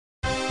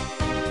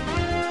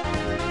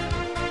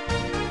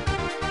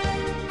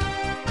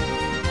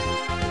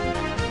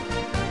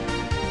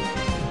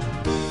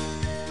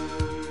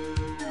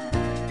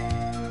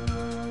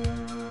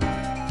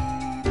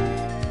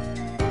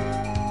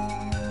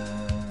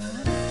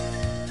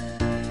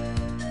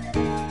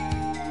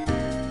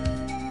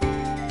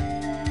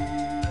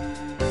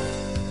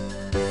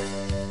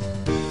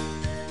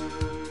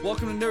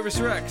Welcome to Nervous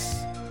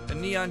Rex, a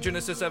Neon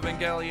Genesis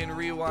Evangelion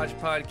rewatch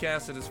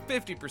podcast that is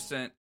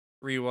 50%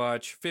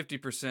 rewatch,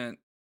 50%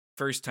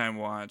 first time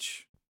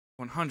watch,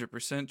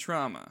 100%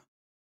 trauma.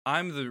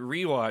 I'm the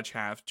rewatch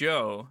half,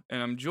 Joe,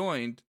 and I'm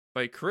joined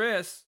by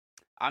Chris.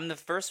 I'm the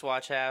first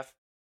watch half.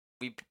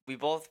 We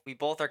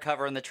both are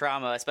covering the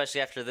trauma,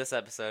 especially after this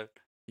episode.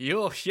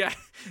 Yo, yeah,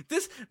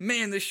 this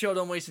show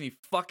don't waste any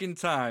fucking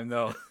time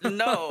though.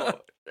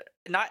 No,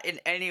 not in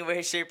any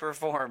way, shape, or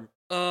form.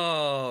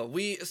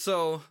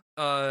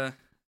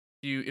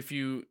 If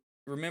you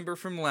remember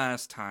from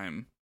last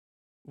time,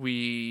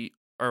 we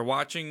are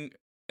watching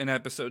an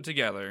episode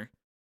together,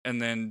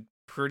 and then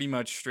pretty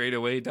much straight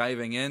away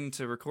diving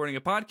into recording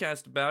a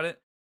podcast about it.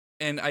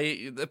 And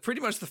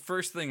pretty much the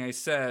first thing I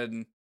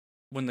said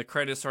when the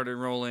credits started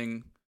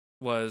rolling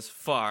was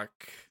 "fuck,"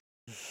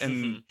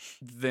 and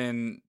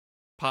then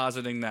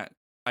positing that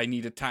I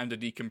needed time to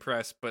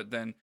decompress, but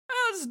then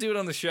I'll just do it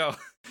on the show.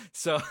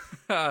 So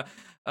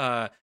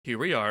here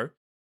we are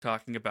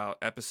talking about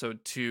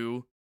episode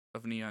 2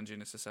 of Neon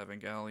Genesis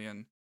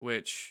Evangelion,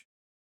 which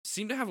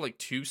seemed to have like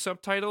 2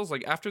 subtitles.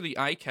 Like after the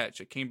eye catch,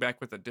 it came back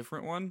with a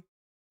different one.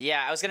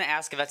 Yeah, I was gonna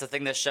ask if that's a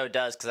thing this show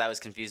does, because I was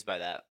confused by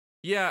that.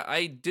 Yeah,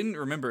 I didn't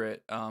remember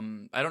it. I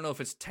don't know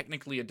if it's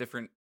technically a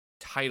different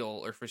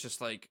title or if it's just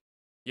like,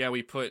 yeah,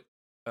 we put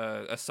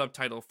a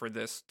subtitle for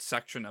this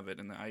section of it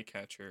in the eye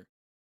catcher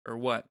or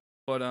what.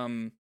 But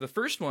the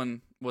first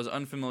one was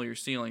Unfamiliar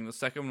Ceiling. The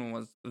second one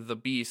was The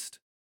Beast.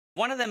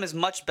 One of them is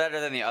much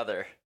better than the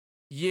other.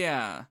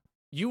 Yeah,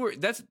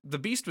 The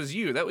Beast was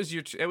you. That was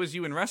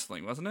you in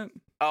wrestling, wasn't it?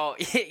 Oh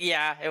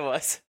yeah, it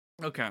was.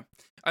 Okay,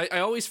 I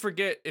always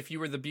forget if you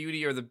were the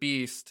Beauty or the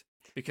Beast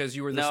because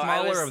you were the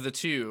smaller of the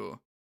two.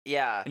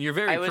 Yeah, and you're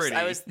very pretty.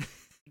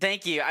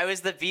 Thank you. I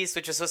was the Beast,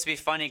 which was supposed to be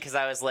funny because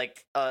I was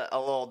like a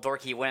little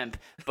dorky wimp.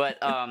 But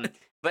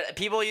but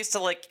people used to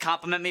like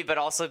compliment me, but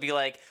also be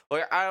like,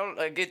 "Well,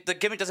 the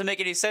gimmick doesn't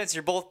make any sense.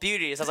 You're both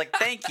beauties." I was like,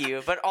 "Thank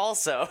you," but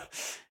also,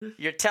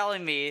 you're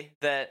telling me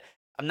that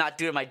I'm not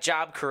doing my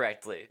job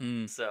correctly.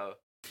 So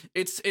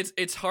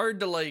it's hard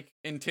to like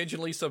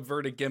intentionally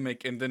subvert a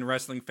gimmick, and then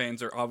wrestling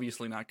fans are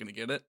obviously not going to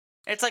get it.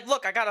 It's like,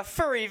 look, I got a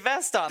furry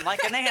vest on,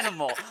 like an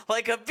animal,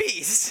 like a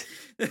beast.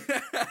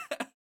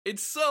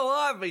 It's so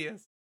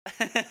obvious.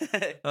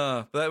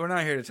 But we're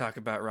not here to talk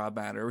about Rob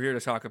Matter. We're here to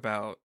talk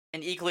about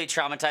an equally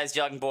traumatized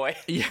young boy.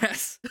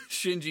 Yes,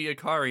 Shinji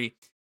Ikari,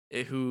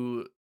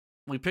 who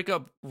we pick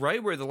up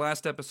right where the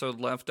last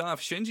episode left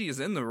off. Shinji is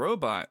in the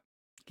robot.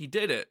 He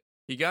did it.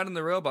 He got in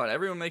the robot.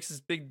 Everyone makes this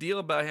big deal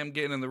about him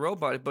getting in the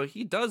robot, but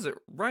he does it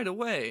right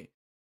away.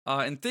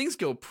 And things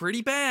go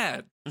pretty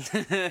bad.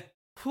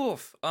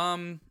 Poof.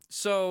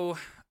 So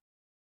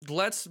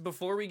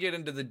before we get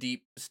into the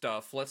deep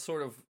stuff,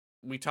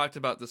 we talked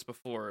about this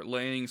before,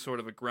 laying sort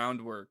of a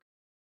groundwork,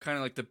 kind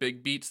of like the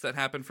big beats that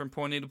happen from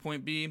point A to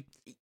point B.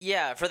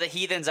 Yeah, for the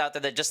heathens out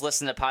there that just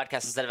listen to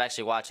podcasts instead of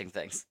actually watching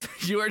things.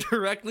 You are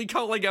directly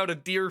calling out a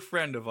dear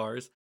friend of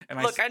ours.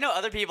 And look, I know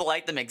other people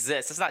like them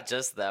exist. It's not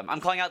just them. I'm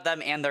calling out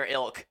them and their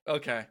ilk.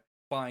 Okay,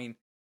 fine.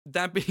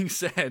 That being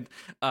said,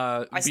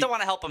 I still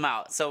want to help them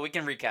out, so we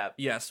can recap.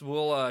 Yes,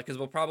 because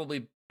we'll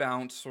probably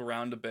bounce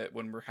around a bit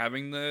when we're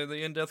having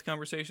the in-depth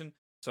conversation,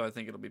 so I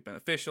think it'll be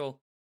beneficial.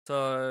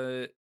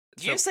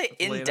 Did you say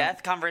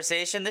in-depth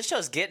conversation? This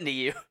show's getting to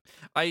you.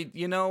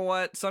 You know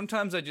what?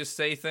 Sometimes I just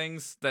say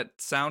things that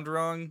sound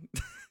wrong.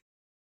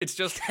 It's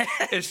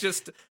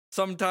just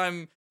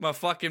sometime my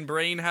fucking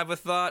brain have a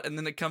thought and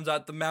then it comes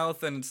out the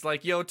mouth and it's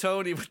like, yo,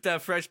 Tony, with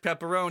that fresh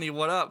pepperoni,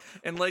 what up?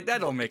 And like,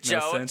 that don't make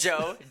no sense.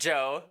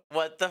 Joe,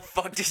 what the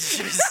fuck did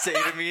you just say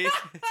to me?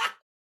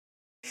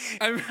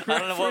 I don't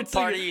know what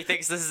part of you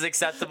thinks this is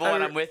acceptable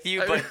and I'm with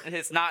you, but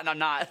it's not and I'm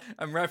not.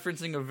 I'm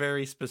referencing a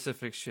very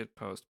specific shit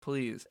post,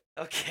 please.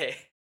 Okay.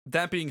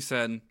 That being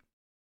said,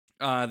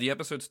 the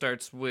episode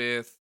starts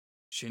with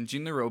Shinji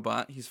and the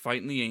robot. He's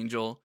fighting the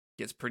angel.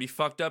 Gets pretty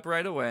fucked up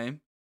right away.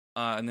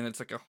 And then it's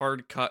like a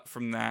hard cut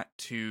from that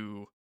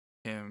to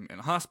him in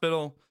a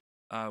hospital.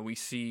 We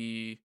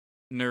see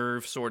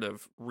Nerve sort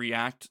of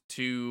react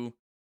to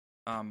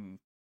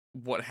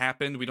what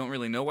happened. We don't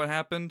really know what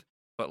happened,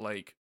 but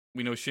like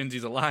we know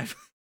Shinji's alive.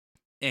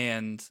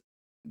 And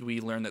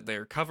we learn that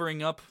they're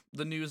covering up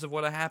the news of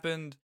what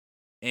happened.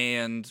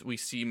 And we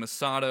see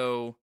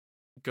Masato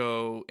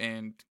go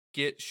and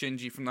get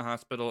Shinji from the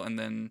hospital and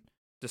then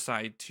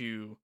decide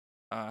to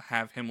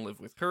have him live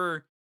with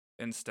her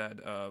instead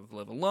of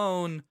live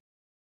alone.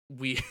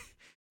 We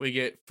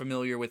get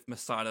familiar with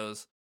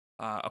Masato's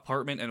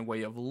apartment and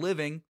way of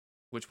living,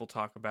 which we'll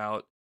talk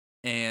about.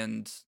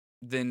 And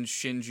then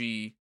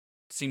Shinji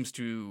seems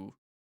to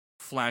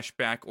flash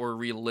back or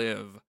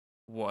relive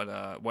what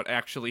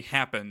actually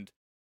happened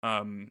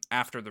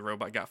after the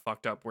robot got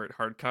fucked up, where it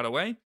hard cut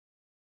away.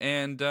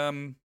 And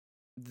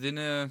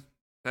then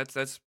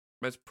that's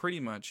pretty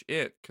much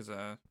it, because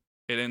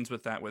it ends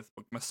with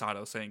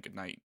Masato saying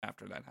goodnight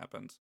after that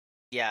happens.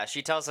 Yeah,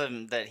 she tells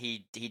him that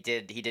he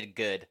did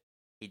good.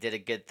 he did a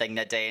good thing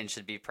that day and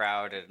should be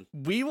proud. And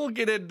We will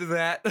get into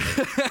that.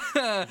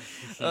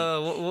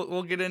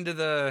 We'll get into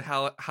the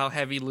how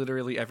heavy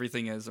literally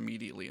everything is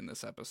immediately in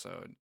this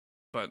episode.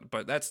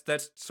 But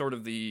that's sort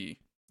of the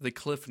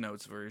Cliff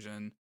Notes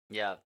version.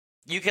 yeah,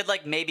 you could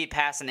like maybe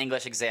pass an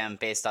English exam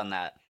based on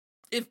that.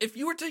 If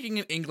you were taking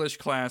an English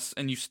class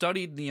and you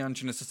studied Neon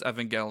Genesis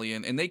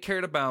Evangelion and they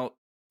cared about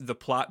the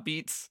plot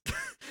beats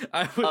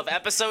I would... of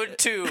episode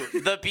 2,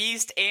 The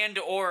Beast and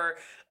or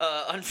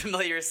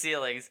Unfamiliar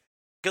Ceilings.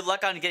 Good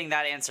luck on getting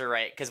that answer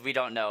right, because we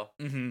don't know.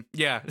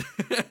 Yeah.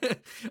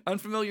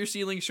 Unfamiliar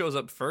Ceiling shows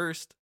up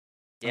first.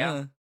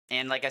 Yeah.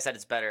 And like I said,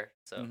 it's better.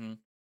 So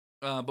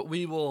but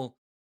we will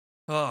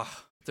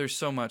there's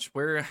so much.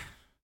 I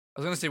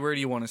was gonna say, where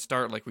do you want to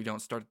start? Like, we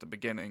don't start at the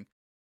beginning.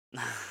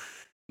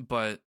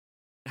 But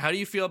how do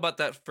you feel about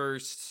that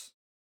first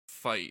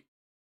fight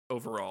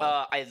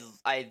overall?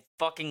 I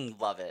fucking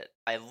love it.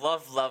 I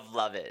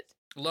love it.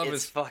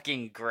 It's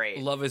fucking great.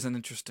 Love is an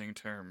interesting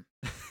term.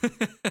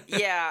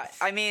 Yeah,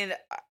 I mean,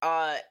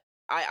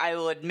 I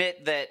will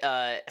admit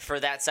that for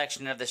that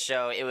section of the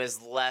show, it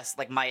was less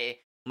like my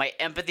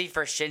empathy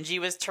for Shinji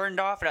was turned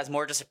off, and I was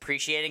more just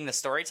appreciating the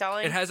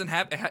storytelling. It hasn't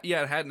happened.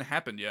 Yeah, it hadn't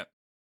happened yet.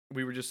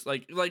 We were just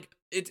like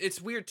it's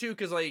weird too,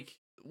 because like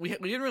we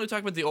didn't really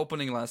talk about the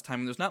opening last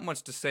time, and there's not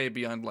much to say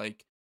beyond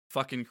like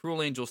fucking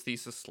Cruel Angel's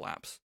thesis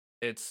slaps.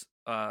 It's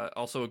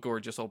also a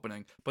gorgeous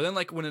opening, but then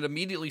like when it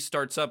immediately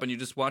starts up and you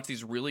just watch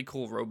these really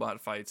cool robot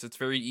fights, it's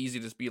very easy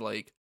to just be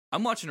like,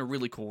 I'm watching a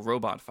really cool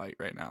robot fight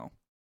right now.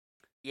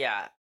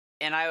 Yeah,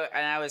 and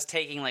I was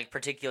taking like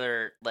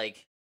particular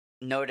like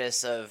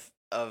notice of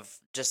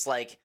just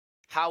like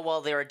how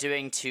well they were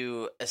doing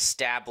to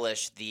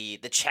establish the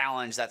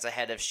challenge that's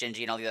ahead of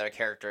Shinji and all the other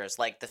characters.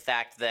 Like the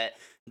fact that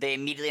they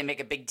immediately make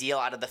a big deal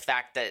out of the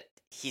fact that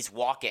he's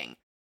walking.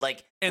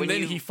 Like, and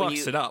then he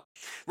fucks it up.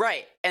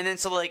 Right. And then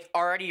so like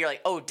already you're like,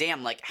 oh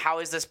damn, like how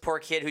is this poor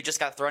kid who just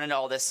got thrown into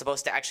all this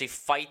supposed to actually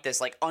fight this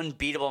like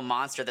unbeatable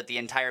monster that the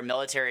entire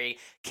military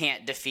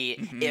can't defeat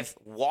if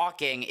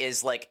walking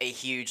is like a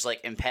huge like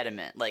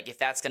impediment? Like if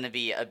that's gonna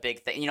be a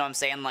big thing, you know what I'm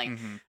saying? Like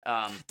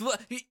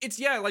it's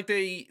like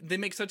they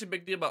make such a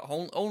big deal about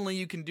only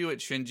you can do it,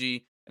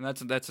 Shinji, and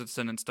that's a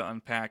sentence to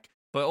unpack.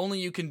 But only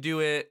you can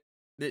do it.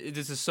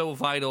 This is so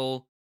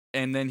vital,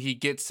 and then he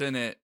gets in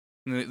it,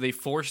 and they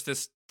force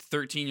this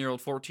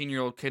 13-year-old,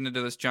 14-year-old kid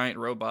into this giant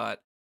robot,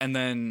 and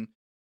then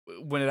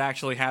when it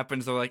actually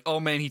happens, they're like, oh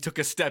man, he took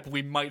a step,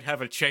 we might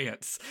have a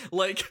chance.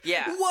 Like,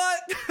 yeah.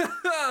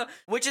 What?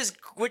 which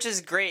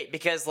is great,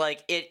 because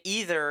like it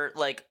either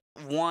like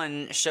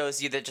one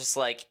shows you that just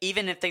like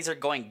even if things are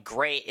going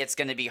great, it's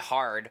going to be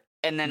hard,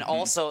 and then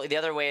also the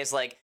other way is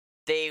like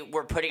they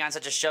were putting on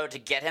such a show to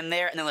get him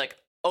there, and then like,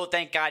 oh,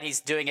 thank God he's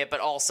doing it, but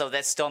also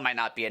that still might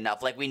not be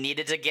enough. Like we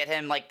needed to get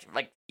him like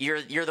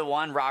you're the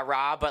one, rah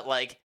rah, but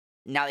like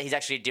now that he's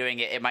actually doing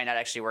it, it might not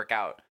actually work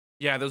out.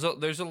 Yeah,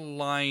 there's a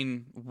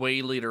line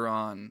way later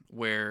on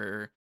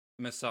where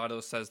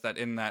Misato says that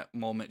in that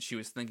moment she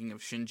was thinking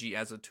of Shinji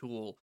as a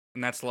tool,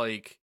 and that's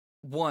like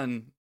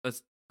one,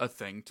 a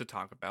thing to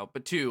talk about,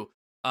 but two,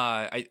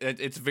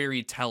 it's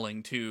very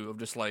telling too of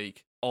just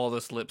like all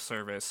this lip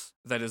service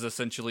that is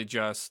essentially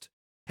just,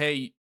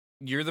 hey,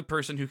 you're the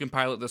person who can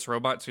pilot this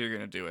robot, so you're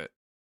gonna do it,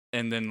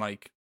 and then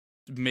like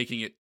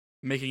making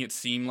it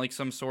seem like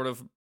some sort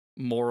of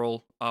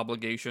moral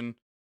obligation.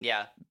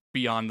 Yeah.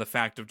 Beyond the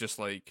fact of just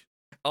like,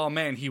 oh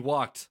man, he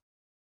walked,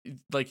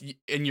 like,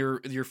 and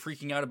you're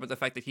freaking out about the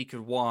fact that he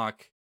could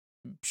walk,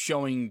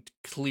 showing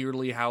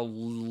clearly how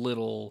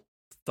little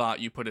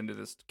thought you put into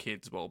this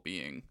kid's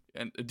well-being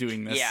and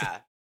doing this.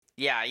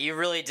 Yeah, you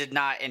really did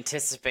not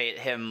anticipate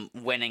him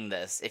winning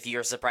this if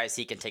you're surprised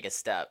he can take a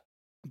step.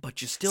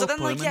 But you still put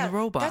him in the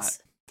robot.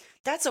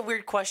 That's a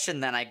weird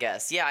question then, I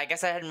guess. Yeah, I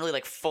guess I hadn't really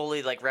like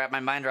fully like wrapped my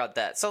mind around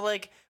that. So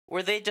like,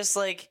 were they just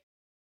like,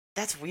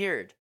 that's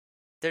weird.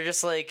 They're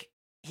just like,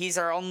 he's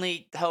our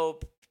only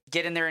hope,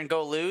 get in there and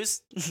go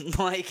lose?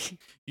 Like,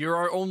 you're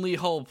our only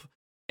hope,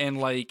 and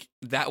like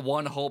that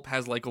one hope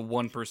has like a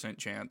 1%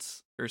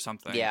 chance or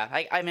something. Yeah,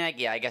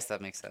 I guess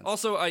that makes sense.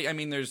 Also, I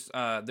mean there's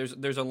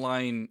a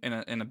line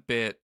in a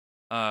bit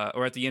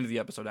or at the end of the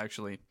episode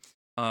actually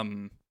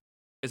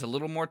is a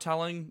little more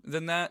telling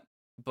than that,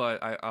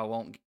 but I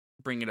won't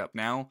bring it up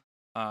now.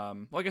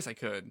 Well, I guess I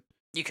could.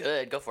 You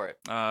could go for it.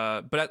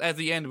 But at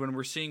the end, when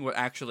we're seeing what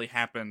actually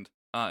happened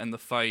in the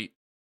fight,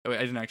 I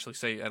didn't actually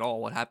say at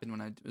all what happened when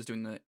I was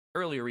doing the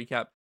earlier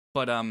recap.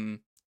 But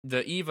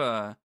the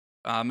Eva,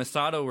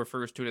 Misato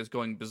refers to it as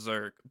going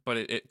berserk, but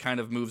it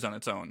kind of moves on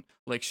its own.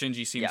 Like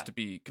Shinji seems to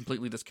be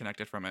completely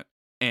disconnected from it.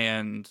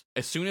 And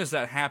as soon as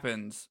that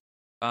happens,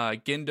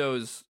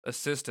 Gendo's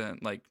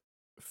assistant, like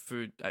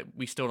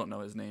we still don't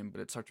know his name,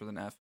 but it starts with an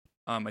F.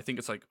 I think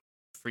it's like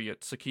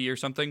Fuyutsuki or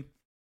something.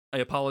 I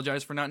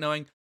apologize for not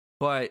knowing.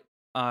 But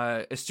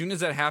as soon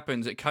as that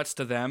happens, it cuts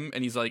to them,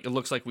 and he's like, it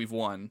looks like we've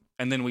won.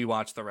 And then we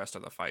watch the rest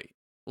of the fight.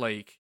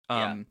 Like,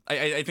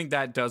 I think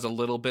that does a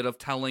little bit of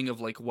telling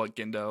of like what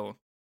Gendo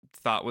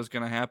thought was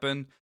going to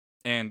happen,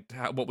 and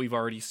what we've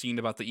already seen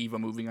about the Eva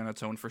moving on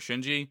its own for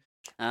Shinji.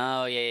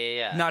 Oh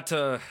yeah. Not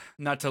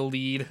to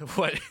lead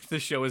what the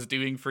show is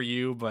doing for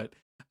you, but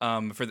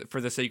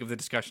for the sake of the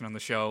discussion on the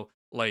show,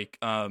 like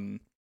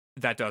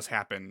that does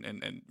happen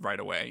and right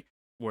away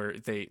where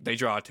they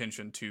draw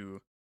attention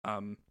to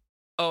oh,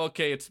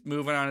 okay, it's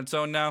moving on its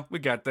own now. We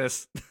got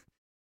this.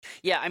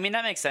 Yeah, I mean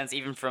that makes sense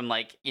even from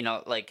like,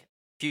 like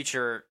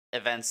future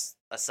events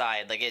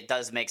aside. Like it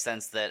does make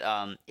sense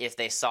that if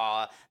they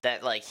saw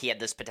that like he had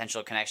this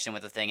potential connection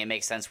with the thing, it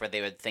makes sense where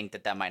they would think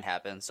that might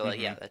happen. So like,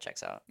 yeah, that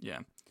checks out. Yeah.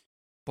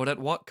 But at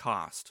what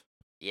cost?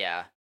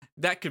 Yeah.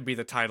 That could be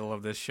the title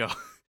of this show.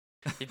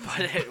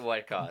 But at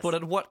what cost? But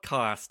at what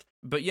cost?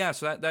 But yeah,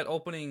 so that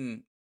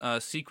opening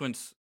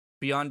sequence,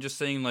 beyond just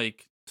saying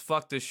like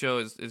fuck this show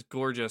is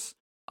gorgeous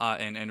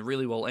and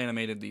really well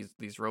animated,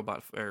 these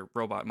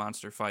robot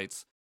monster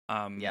fights.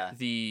 Yeah.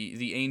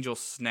 The angel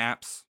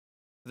snaps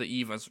the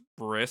Eva's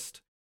wrist,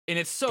 and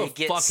it's so They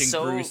get fucking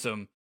so-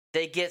 gruesome.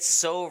 They get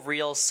so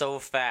real so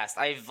fast.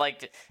 I've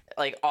like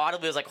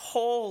audibly was like,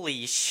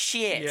 holy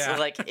shit. Yeah.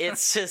 Like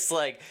it's just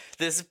like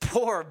this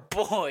poor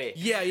boy.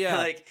 Yeah.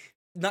 Like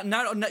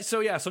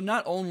So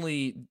not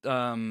only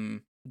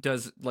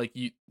does like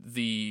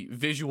the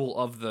visual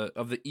of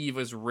the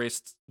Eva's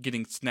wrist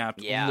getting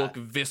snapped look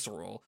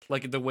visceral,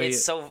 like the way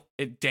it's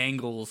it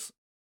dangles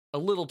a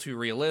little too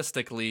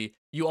realistically.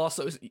 You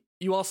also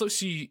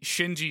see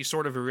Shinji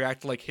sort of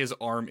react like his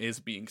arm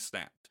is being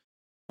snapped.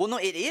 well, no,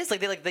 it is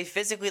they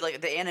physically like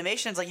the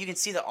animations, like you can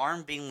see the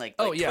arm being like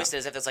twisted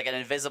as if there's like an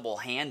invisible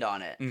hand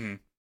on it. Mm-hmm.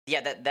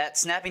 Yeah, that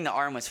snapping the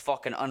arm was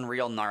fucking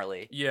unreal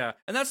gnarly. Yeah,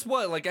 and that's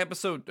what like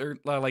episode or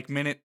like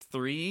minute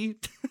 3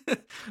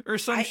 or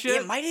some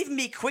shit. It might even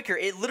be quicker.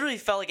 It literally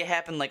felt like it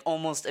happened like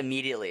almost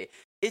immediately.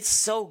 It's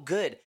so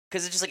good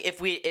because it's just like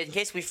in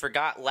case we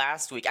forgot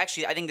last week.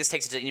 Actually, I think this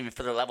takes it to an even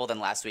further level than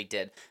last week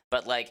did.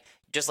 But like,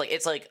 just like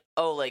it's like,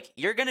 oh, like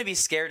you're gonna be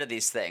scared of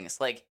these things.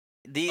 Like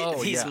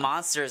these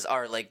monsters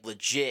are like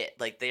legit.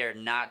 Like they are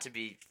not to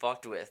be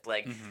fucked with.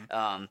 Like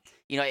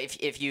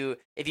if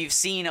you've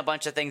seen a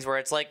bunch of things where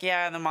it's like,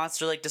 yeah, the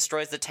monster like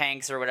destroys the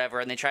tanks or whatever,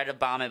 and they try to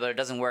bomb it, but it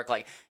doesn't work.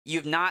 Like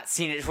you've not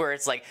seen it where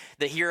it's like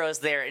the hero's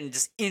there and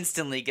just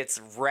instantly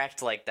gets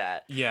wrecked like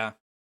that. Yeah,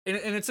 and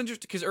it's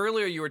interesting because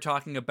earlier you were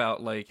talking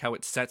about like how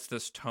it sets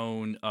this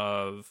tone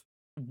of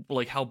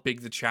like how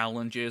big the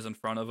challenge is in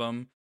front of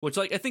them, which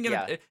like I think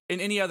in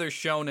any other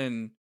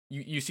shonen.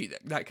 You see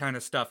that kind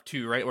of stuff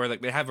too, right? Where like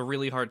they have a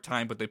really hard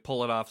time, but they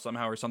pull it off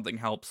somehow, or something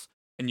helps,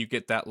 and you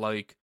get that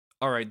like,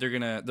 all right, they're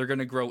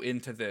gonna grow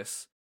into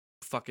this,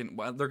 fucking,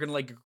 well, they're gonna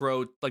like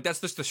grow, like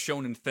that's just the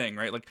shonen thing,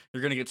 right? Like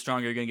they're gonna get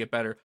stronger, you're gonna get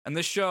better, and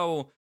this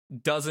show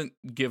doesn't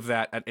give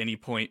that at any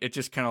point. It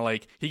just kind of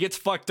like he gets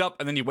fucked up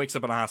and then he wakes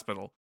up in a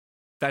hospital.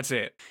 That's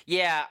it.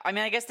 Yeah, I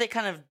mean, I guess they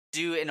kind of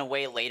do in a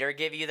way later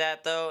give you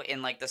that though,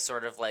 in like the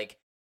sort of like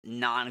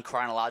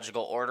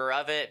non-chronological order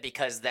of it,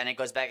 because then it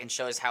goes back and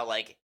shows how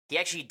like he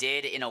actually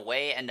did, in a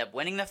way, end up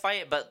winning the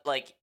fight, but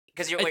like,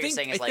 because what you're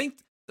saying is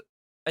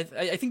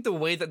I think the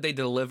way that they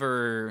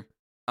deliver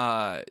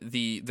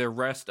the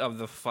rest of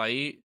the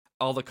fight,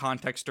 all the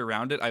context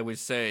around it, I would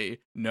say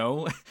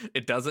no,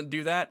 it doesn't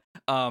do that.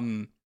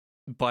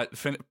 But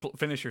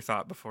finish your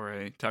thought before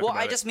I talk. Well,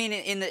 about I just mean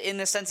in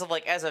the sense of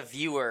like, as a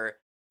viewer,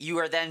 you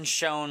are then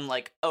shown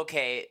like,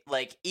 okay,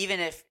 like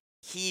even if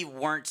he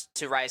weren't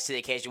to rise to the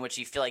occasion, which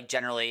you feel like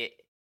generally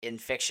in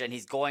fiction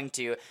he's going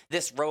to,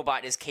 this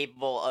robot is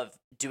capable of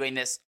doing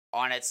this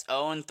on its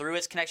own through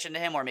its connection to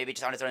him, or maybe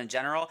just on its own in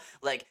general.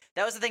 Like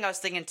that was the thing I was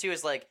thinking too,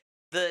 is like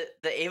the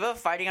Eva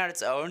fighting on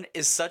its own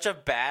is such a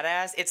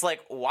badass. It's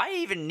like, why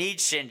even need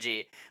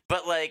Shinji?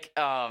 But like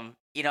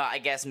I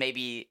guess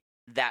maybe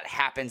that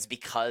happens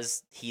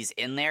because he's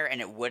in there and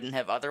it wouldn't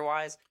have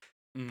otherwise.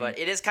 But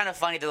it is kind of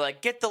funny to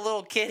like get the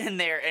little kid in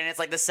there, and it's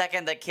like the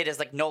second that kid is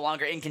like no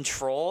longer in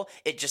control,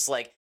 it just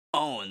like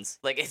owns.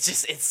 Like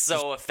it's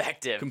so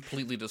effective.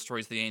 Completely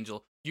destroys the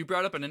angel. You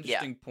brought up an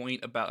interesting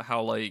point about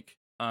how like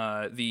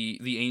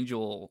the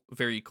angel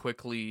very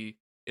quickly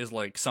is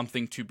like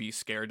something to be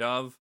scared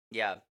of.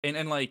 Yeah.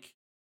 And like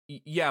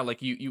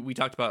like you we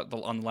talked about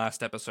on the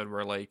last episode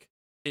where like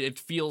it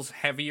feels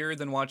heavier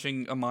than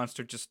watching a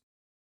monster just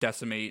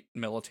decimate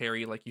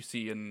military like you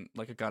see in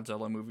like a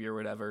Godzilla movie or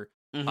whatever.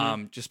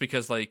 Just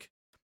because like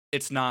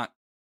it's not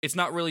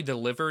really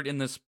delivered in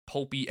this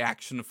pulpy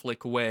action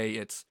flick way.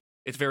 It's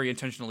very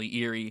intentionally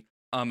eerie.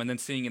 And then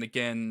seeing it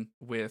again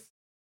with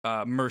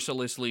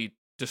mercilessly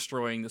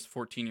destroying this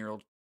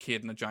 14-year-old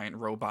kid and a giant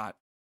robot,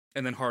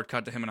 and then hard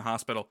cut to him in a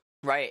hospital.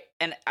 Right.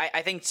 And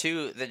I think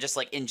too that just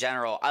like in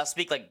general, I'll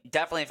speak like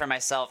definitely for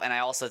myself, and I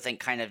also think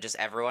kind of just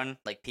everyone,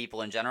 like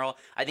people in general,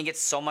 I think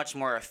it's so much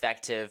more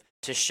effective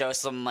to show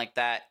something like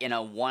that in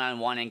a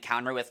one-on-one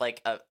encounter with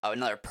like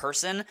another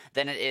person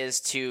than it is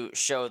to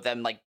show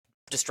them like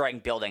destroying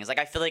buildings. Like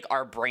I feel like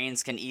our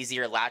brains can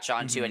easier latch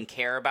onto and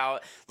care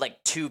about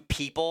like two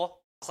people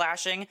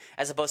clashing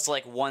as opposed to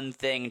like one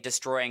thing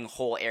destroying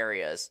whole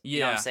areas. You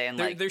know what I'm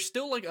saying? There's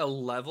still like a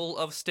level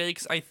of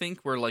stakes, I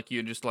think, where like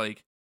you just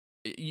like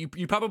you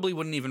probably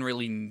wouldn't even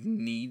really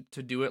need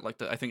to do it.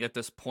 Like I think at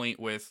this point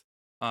with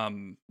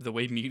the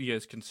way media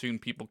is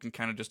consumed, people can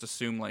kind of just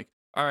assume like,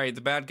 all right,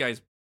 the bad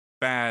guy's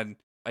bad.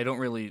 I don't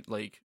really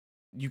like.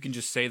 You can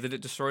just say that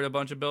it destroyed a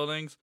bunch of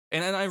buildings,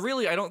 and I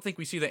don't think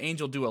we see the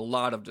angel do a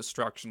lot of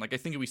destruction. Like I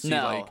think we see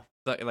No.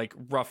 like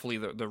roughly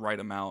the right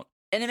amount.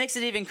 And it makes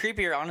it even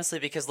creepier, honestly,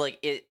 because like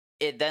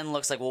it then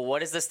looks like, well,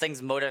 what is this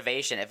thing's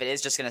motivation? If it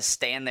is just gonna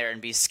stand there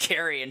and be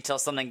scary until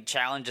something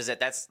challenges it,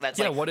 that's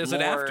Yeah, like what is it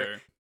more-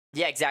 after?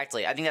 Yeah,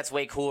 exactly. I think that's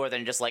way cooler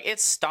than just like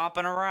it's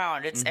stomping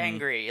around, it's Mhm.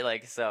 angry,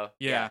 like so.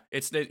 Yeah,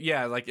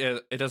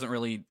 it doesn't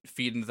really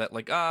feed into that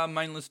like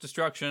mindless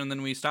destruction and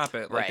then we stop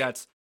it. Like Right.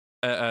 that's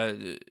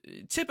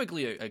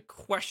typically a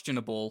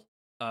questionable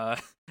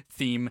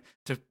theme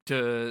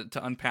to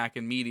unpack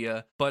in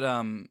media.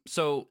 But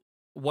so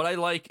what I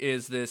like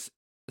is this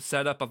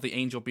setup of the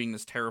angel being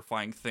this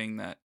terrifying thing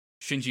that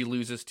Shinji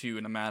loses to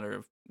in a matter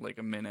of like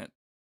a minute,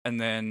 and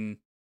then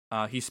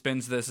he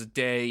spends this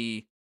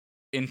day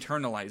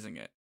internalizing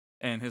it,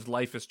 and his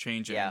life is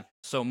changing Yeah.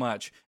 so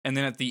much. And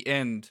then at the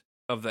end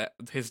of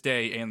his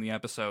day and the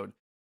episode,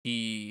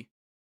 he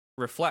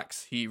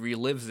reflects, he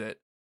relives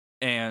it,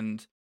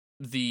 and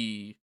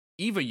the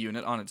Eva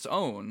unit on its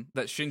own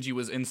that Shinji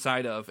was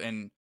inside of,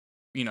 and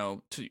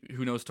to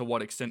who knows to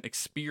what extent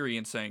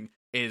experiencing,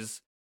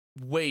 is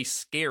way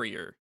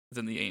scarier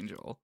than the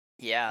angel.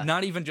 Yeah.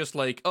 Not even just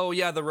like, oh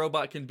yeah, the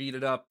robot can beat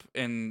it up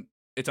and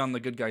it's on the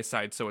good guy's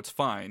side, so it's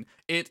fine.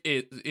 It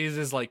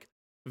is like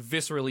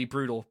viscerally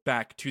brutal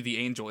back to the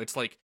angel. It's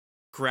like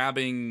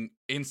grabbing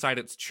inside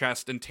its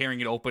chest and tearing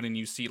it open, and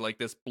you see like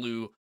this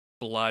blue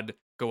blood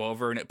go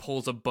over, and it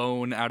pulls a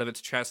bone out of its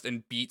chest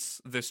and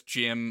beats this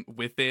gym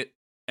with it,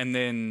 and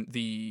then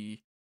the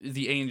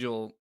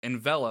angel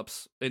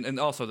envelops, and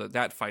also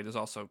that fight is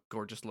also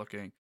gorgeous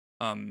looking.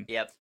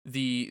 Yep.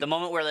 The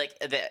moment where like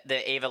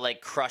the Ava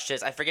like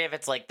crushes, I forget if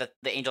it's like the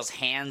angel's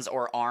hands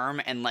or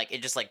arm, and like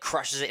it just like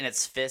crushes it in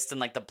its fist,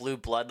 and like the blue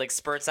blood like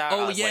spurts out.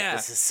 Oh, I was yeah. like,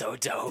 this is so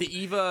dope. The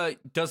Eva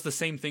does the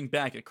same thing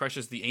back. It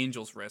crushes the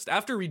angel's wrist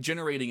after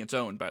regenerating its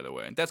own, by the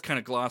way. That's kind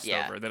of glossed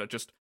Yeah. over, that it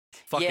just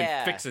fucking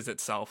Yeah. fixes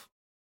itself.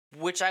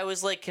 Which I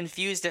was like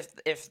confused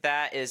if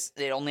that is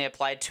it only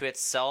applied to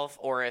itself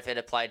or if it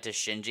applied to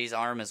Shinji's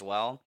arm as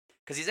well,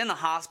 because he's in the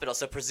hospital,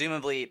 so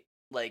presumably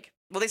like,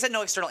 well, they said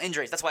no external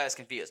injuries. That's why I was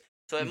confused.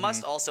 So it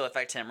must also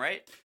affect him,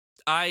 right?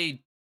 I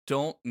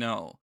don't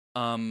know.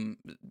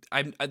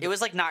 It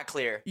was like not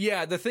clear.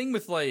 Yeah, the thing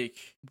with like,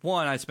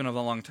 one, it's been a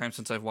long time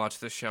since I've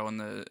watched this show,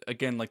 and the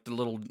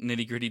little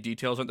nitty gritty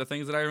details aren't the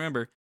things that I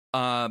remember.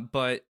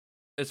 But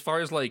as far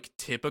as like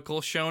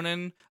typical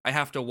shonen, I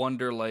have to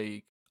wonder,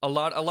 like, a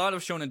lot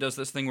of shonen does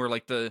this thing where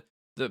like the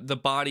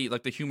body,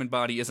 like the human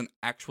body, isn't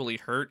actually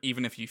hurt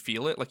even if you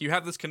feel it. Like you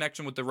have this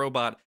connection with the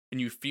robot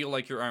and you feel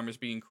like your arm is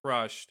being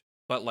crushed,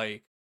 but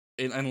like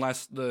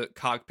unless the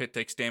cockpit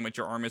takes damage,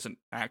 your arm isn't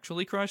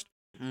actually crushed.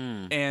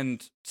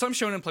 And some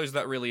shonen plays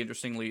that really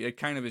interestingly. It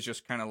kind of is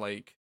just kind of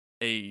like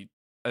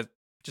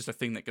just a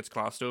thing that gets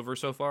glossed over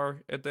so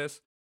far at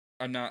this.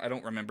 I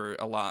don't remember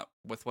a lot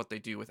with what they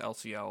do with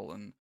LCL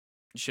and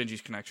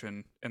Shinji's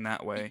connection in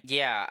that way.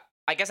 Yeah,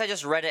 I guess I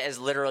just read it as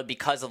literal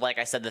because of, like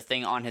I said, the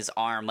thing on his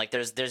arm. Like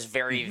there's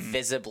very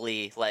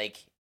visibly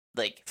like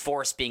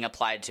force being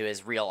applied to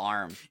his real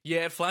arm.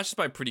 Yeah, it flashes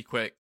by pretty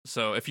quick.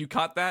 So if you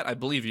caught that, I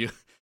believe you.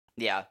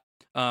 Yeah.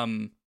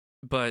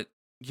 But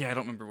yeah, I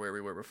don't remember where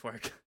we were before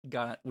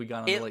we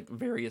got on like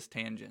various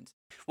tangents.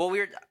 Well, we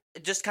were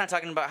just kind of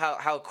talking about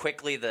how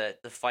quickly the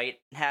fight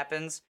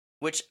happens,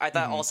 which I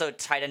thought also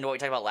tied into what we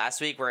talked about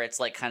last week, where it's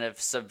like kind of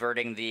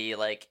subverting the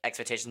like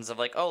expectations of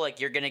like, oh, like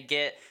you're gonna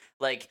get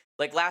like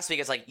last week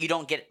it's like you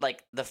don't get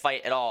like the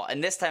fight at all,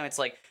 and this time it's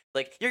like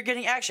you're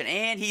getting action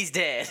and he's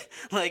dead.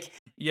 Like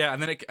yeah,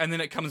 and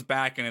then it comes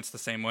back and it's the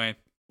same way.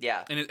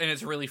 Yeah, and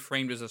it's really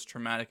framed as this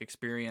traumatic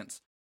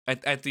experience.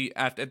 At the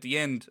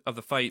end of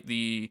the fight,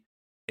 the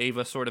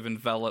Ava sort of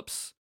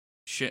envelops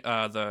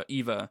the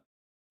Eva.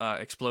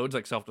 Explodes,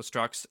 like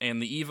self-destructs,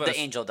 and the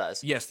angel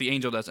does. Yes, the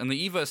angel does, and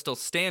the Eva is still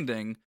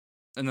standing,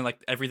 and then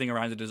like everything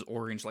around it is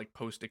orange, like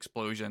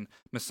post-explosion.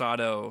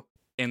 Masato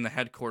in the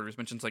headquarters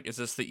mentions like, "Is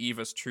this the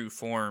Eva's true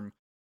form?"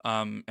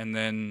 And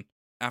then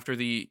after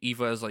the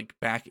Eva is like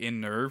back in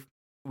Nerve,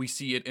 we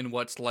see it in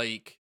what's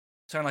like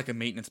kind of like a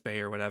maintenance bay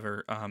or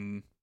whatever.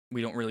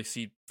 We don't really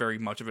see very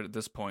much of it at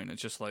this point.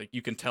 It's just like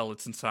you can tell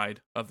it's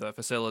inside of the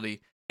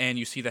facility, and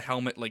you see the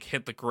helmet like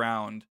hit the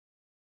ground.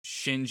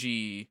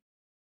 Shinji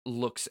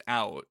looks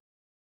out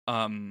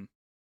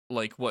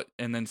like what,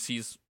 and then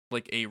sees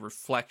like a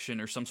reflection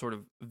or some sort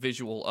of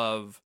visual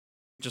of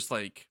just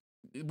like,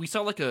 we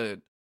saw like a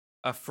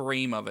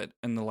frame of it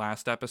in the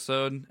last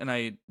episode, and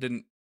I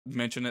didn't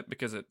mention it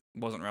because it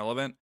wasn't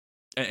relevant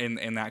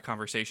in that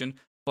conversation,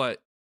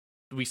 but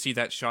we see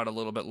that shot a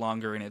little bit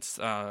longer, and it's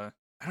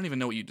I don't even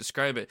know what you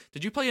describe it.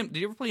 Did you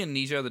ever play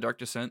Amnesia: The Dark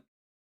Descent?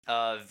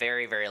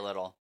 Very, very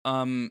little.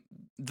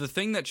 The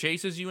thing that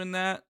chases you in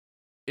that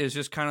is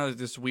just kind of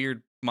this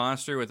weird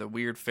monster with a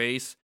weird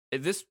face.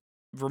 This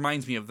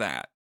reminds me of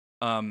that.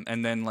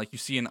 And then like you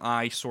see an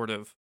eye sort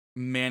of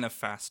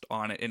manifest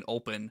on it and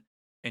open,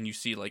 and you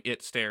see like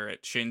it stare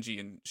at Shinji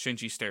and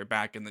Shinji stare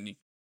back, and then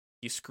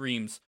he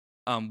screams,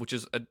 which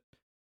is an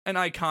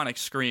iconic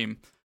scream,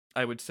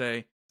 I would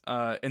say.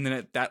 And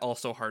then that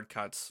also hard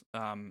cuts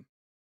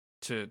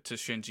to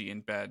Shinji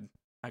in bed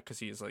because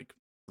he is like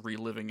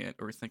reliving it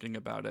or thinking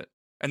about it.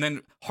 And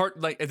then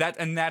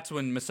that's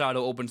when Masato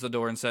opens the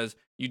door and says,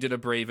 "You did a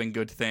brave and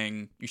good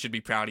thing. You should be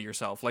proud of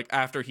yourself." Like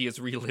after he has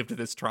relived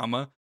this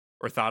trauma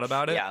or thought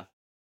about it. Yeah.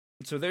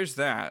 So there's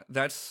that.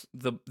 That's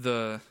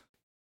the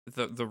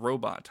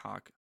robot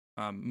talk,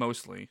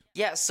 mostly.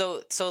 Yeah,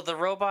 so the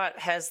robot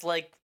has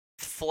like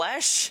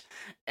flesh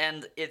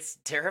and it's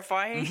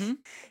terrifying Mhm.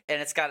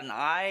 and it's got an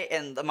eye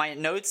and my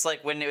notes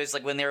like when they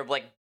were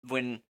like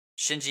when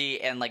Shinji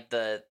and like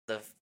the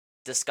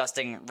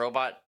disgusting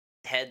robot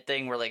head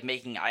thing were like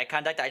making eye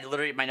contact, I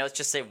literally my notes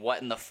just say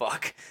what in the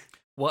fuck.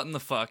 What in the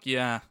fuck?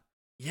 Yeah.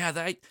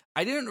 Yeah,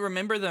 I didn't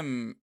remember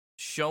them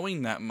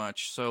showing that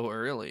much so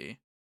early.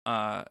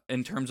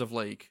 In terms of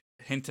like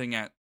hinting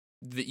at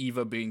the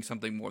Eva being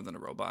something more than a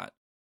robot.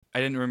 I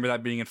didn't remember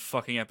that being in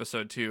fucking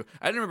episode 2.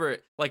 I didn't remember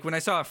it, like when I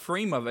saw a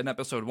frame of it in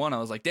episode 1, I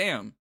was like,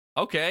 damn,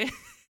 okay,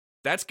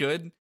 that's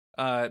good.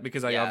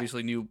 Because I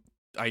obviously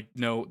I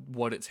know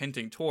what it's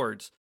hinting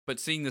towards. But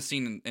seeing the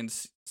scene in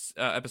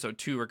episode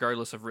 2,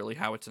 regardless of really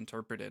how it's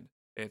interpreted,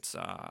 it's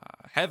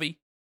heavy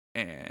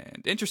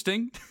and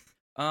interesting.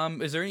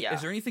 Is there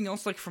anything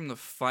else like from the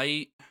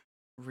fight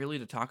really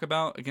to talk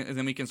about? Again, and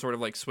then we can sort of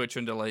like switch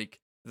into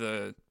like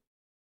the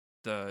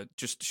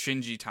just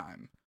Shinji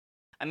time.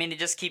 I mean, to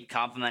just keep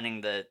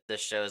complimenting the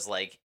show's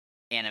like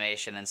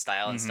animation and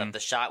style and stuff. Mhm. The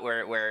shot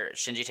where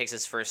Shinji takes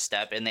his first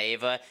step in the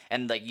Eva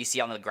and like you see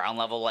on the ground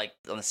level, like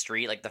on the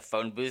street, like the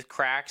phone booth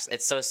cracks.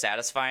 It's so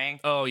satisfying.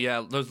 Oh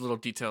yeah, those little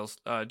details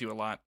do a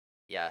lot.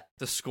 Yeah.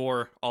 The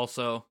score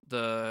also,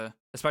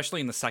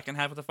 especially in the second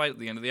half of the fight at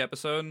the end of the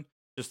episode,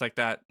 just like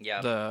that.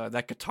 Yeah.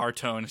 That guitar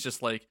tone is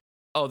just like,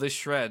 oh, this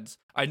shreds.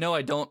 I know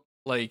I don't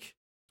like.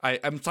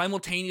 I'm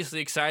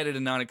simultaneously excited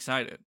and not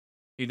excited.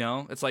 You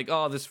know, it's like,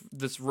 oh,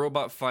 this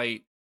robot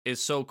fight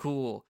is so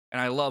cool, and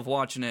I love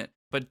watching it.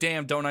 But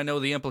damn, don't I know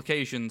the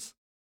implications?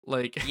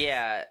 Like,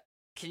 Yeah.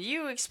 Can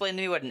you explain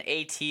to me what an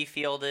AT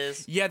field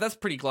is? yeah, that's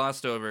pretty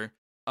glossed over.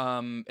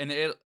 And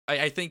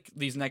I think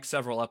these next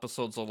several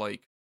episodes will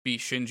like be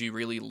Shinji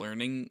really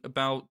learning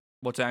about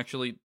what's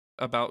actually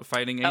about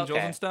fighting angels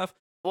Okay. and stuff.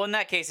 Well, in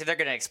that case, if they're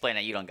gonna explain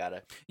it, you don't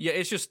gotta. Yeah,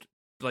 it's just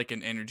like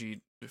an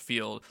energy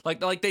field.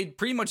 Like they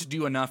pretty much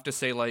do enough to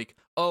say like,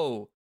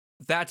 oh,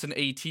 that's an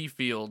AT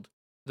field.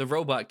 The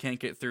robot can't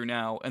get through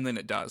now, and then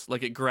it does.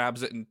 Like it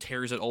grabs it and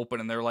tears it open,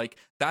 and they're like,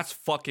 that's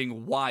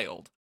fucking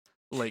wild.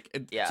 Like,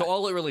 Yeah. So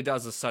all it really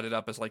does is set it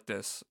up as like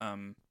this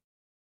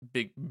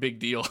big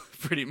deal,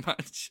 pretty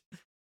much.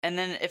 And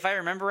then, if I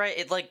remember right,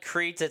 it like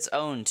creates its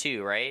own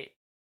too, right?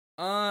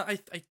 I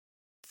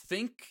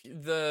think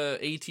the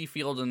AT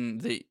field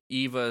and the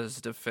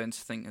Eva's defense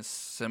thing is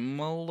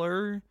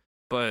similar,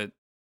 but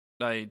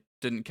I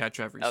didn't catch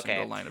every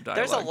single line of dialogue.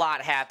 There's a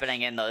lot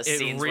happening in those It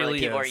scenes where really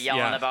like, people are is, yelling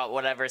yeah. about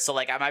whatever. So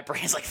like my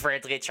brain's like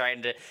frantically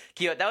trying to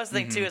keep it. That was the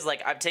thing too, Mhm. is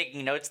like I'm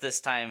taking notes this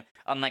time,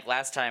 unlike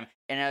last time,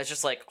 and I was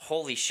just like,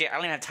 holy shit, I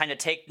don't even have time to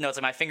take notes,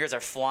 and my fingers are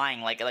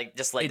flying like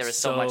just like there was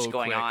It's so much so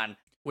going quick. on.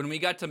 When we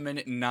got to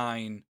minute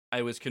 9,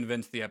 I was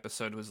convinced the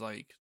episode was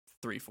like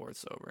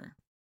 3/4 over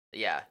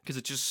Yeah. because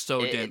it's just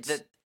so dense.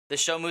 The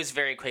show moves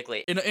very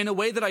quickly. In a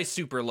way that I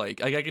super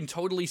like. I can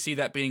totally see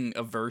that being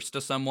averse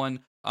to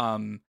someone.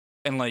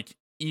 And like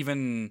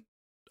even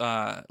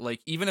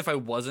if I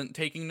wasn't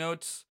taking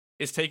notes,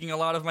 it's taking a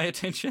lot of my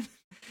attention.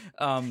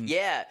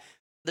 Yeah.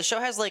 The show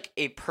has like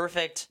a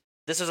perfect.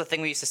 This was a thing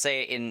we used to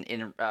say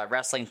in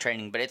wrestling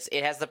training, but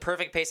it has the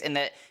perfect pace in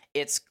that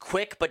it's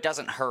quick but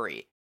doesn't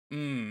hurry.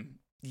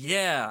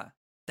 Yeah,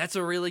 that's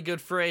a really good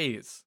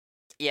phrase.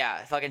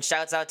 Yeah, fucking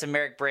shouts out to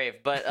Merrick Brave,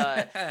 but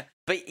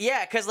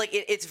yeah, because like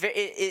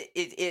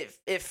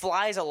it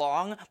flies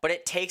along, but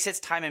it takes its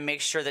time and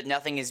makes sure that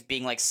nothing is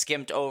being like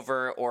skimped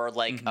over or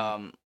like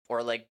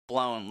or like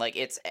blown. Like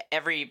it's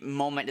every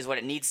moment is what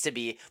it needs to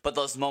be, but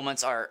those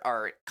moments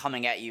are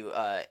coming at you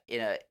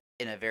in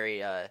a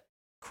very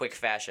quick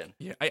fashion.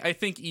 Yeah, I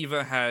think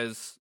Eva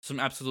has some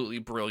absolutely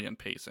brilliant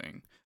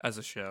pacing as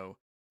a show.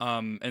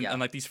 And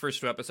like these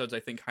first 2 episodes,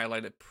 I think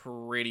highlight it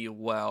pretty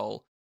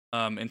well.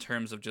 In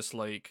terms of just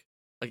like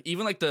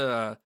even like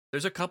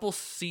there's a couple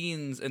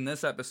scenes in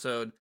this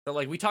episode that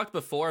like we talked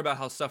before about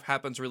how stuff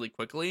happens really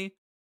quickly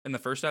in the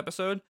first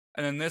episode,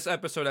 and in this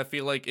episode I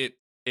feel like it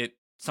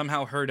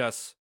somehow heard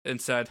us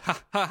and said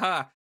ha ha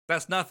ha,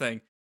 that's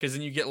nothing, because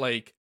then you get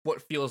like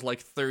what feels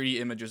like 30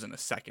 images in a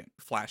second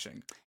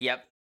flashing.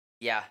 Yep.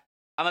 Yeah.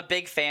 I'm a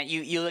big fan.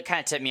 You kind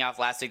of tipped me off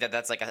last week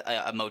that's like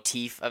a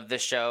motif of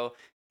this show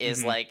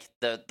is like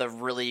the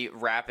really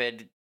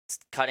rapid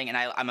cutting, and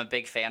I'm a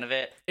big fan of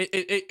it.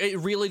 It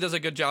really does a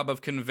good job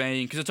of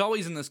conveying, because it's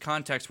always in this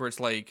context where it's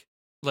like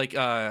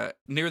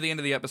near the end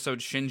of the episode,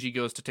 Shinji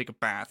goes to take a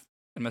bath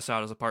in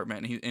Masato's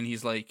apartment, and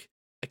he's like,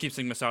 I keep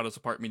saying Masato's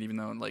apartment even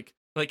though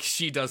like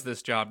she does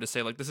this job to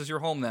say like this is your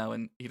home now,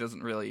 and he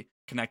doesn't really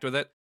connect with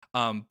it.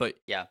 But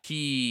yeah,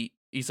 he's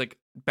like,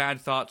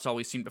 bad thoughts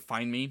always seem to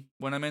find me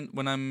when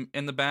I'm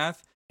in the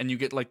bath, and you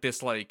get like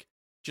this like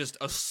just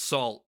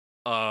assault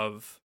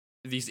of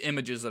these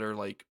images that are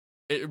like,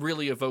 it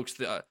really evokes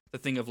the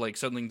thing of like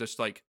something just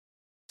like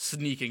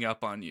sneaking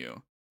up on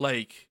you.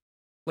 Like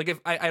if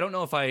I don't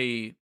know if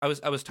I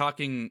was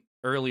talking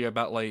earlier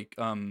about like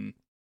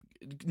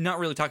not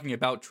really talking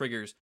about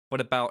triggers,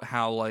 but about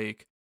how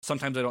like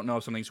sometimes I don't know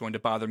if something's going to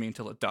bother me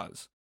until it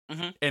does.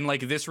 And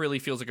like this really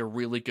feels like a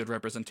really good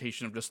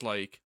representation of just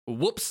like,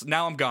 whoops,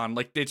 now I'm gone.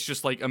 Like it's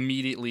just like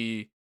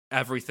immediately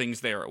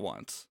everything's there at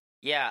once.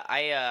 Yeah,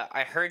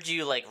 I heard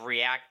you like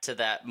react to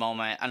that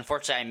moment.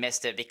 Unfortunately, I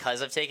missed it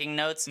because of taking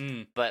notes.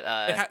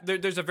 But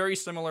there's a very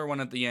similar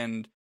one at the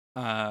end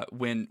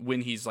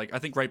when he's like, I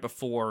think right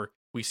before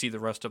we see the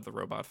rest of the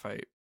robot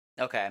fight.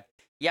 Okay.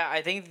 Yeah,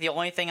 I think the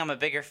only thing I'm a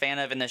bigger fan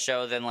of in the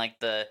show than like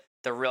the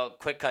real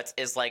quick cuts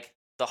is like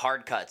the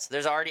hard cuts.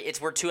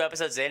 We're 2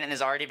 episodes in and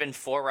there's already been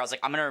 4 where I was like,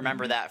 I'm gonna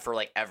remember that for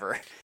like ever.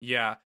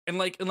 Yeah, and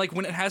like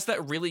when it has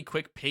that really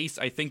quick pace,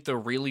 I think the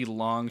really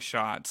long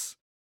shots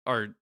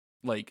are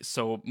like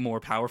so more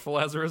powerful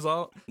as a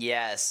result.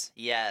 Yes.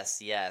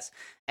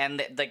 And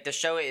the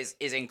show is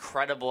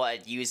incredible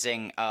at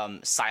using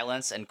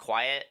silence and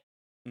quiet.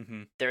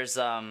 There's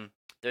the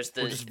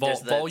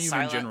volume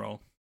silent, in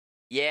general.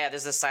 Yeah,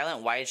 there's a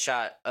silent wide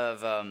shot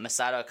of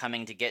Masato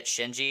coming to get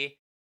Shinji,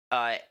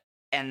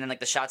 and then like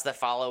the shots that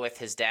follow with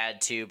his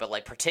dad too. But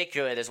like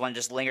particularly, there's one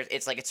just lingers.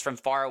 It's like it's from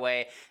far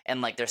away,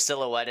 and like they're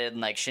silhouetted,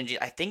 and like Shinji.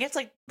 I think it's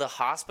like the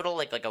hospital,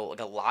 like a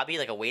lobby,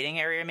 like a waiting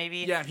area, maybe.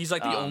 Yeah, he's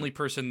like the only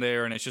person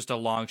there, and it's just a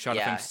long shot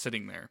of him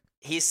sitting there.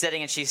 He's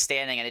sitting and she's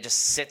standing, and it just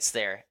sits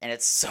there, and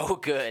it's so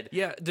good.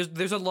 Yeah,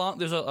 there's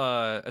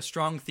a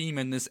strong theme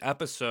in this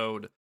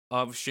episode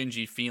of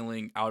Shinji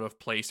feeling out of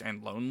place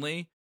and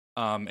lonely.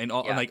 And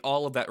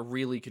all of that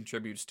really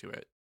contributes to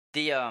it.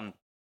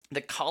 The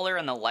color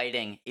and the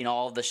lighting in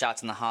all of the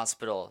shots in the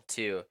hospital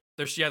too.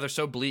 They're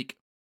so bleak.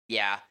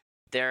 Yeah,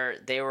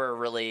 they were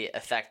really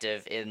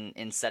effective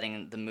in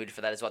setting the mood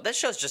for that as well. This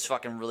show's just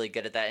fucking really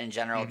good at that in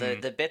general.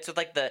 The bits with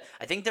like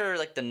I think they're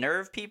like the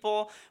nerve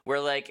people where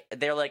like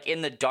they're like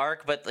in the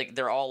dark, but like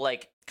they're all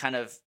like kind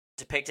of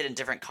depicted in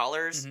different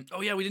colors.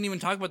 Oh yeah, we didn't even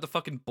talk about the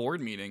fucking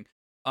board meeting.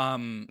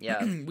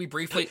 Yeah, we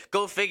briefly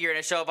go figure in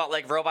a show about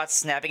like robots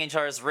snapping each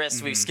other's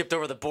wrists. We skipped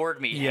over the board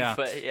meeting. Yeah,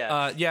 but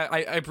yeah,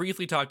 I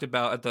briefly talked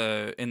about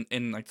at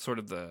in like sort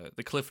of the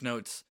cliff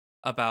notes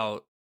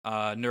about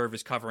Nerve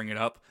is covering it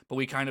up, but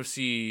we kind of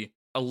see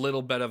a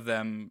little bit of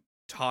them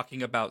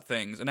talking about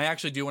things, and I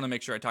actually do want to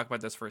make sure I talk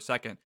about this for a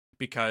second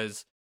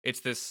because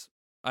it's this.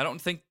 I don't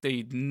think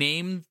they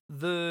name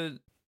the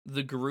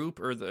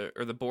group or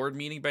the board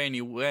meeting by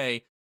any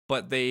way,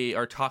 but they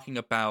are talking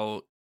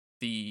about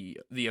the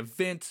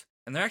event,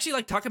 and they're actually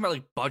like talking about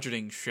like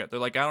budgeting shit.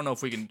 They're like, I don't know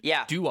if we can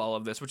do all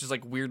of this, which is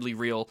like weirdly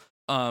real.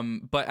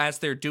 But as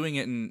they're doing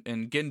it,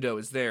 and Gendo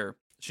is there,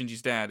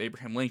 Shinji's dad,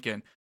 Abraham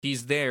Lincoln,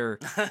 he's there,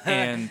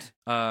 and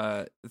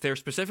they're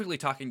specifically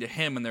talking to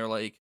him, and they're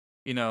like,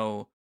 you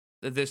know,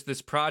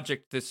 this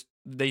project,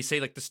 they say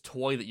like this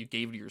toy that you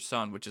gave to your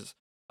son, which is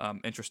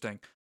interesting.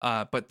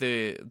 But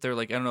they're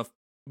like, I don't know if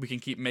we can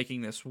keep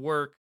making this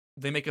work.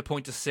 They make a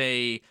point to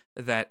say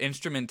that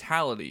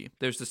instrumentality,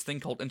 there's this thing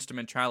called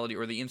instrumentality,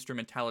 or the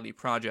instrumentality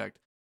project,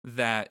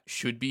 that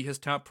should be his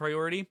top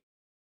priority,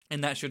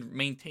 and that should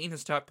maintain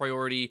his top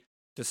priority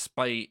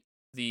despite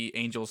the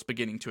angels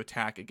beginning to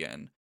attack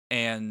again.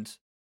 And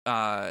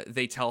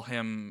they tell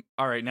him,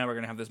 all right, now we're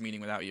going to have this meeting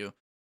without you.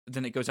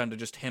 Then it goes down to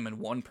just him and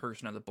one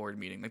person at the board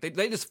meeting. Like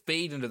they just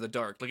fade into the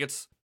dark. Like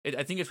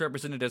I think it's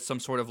represented as some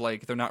sort of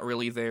like they're not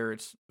really there.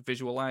 It's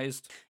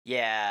visualized.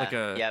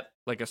 Yeah.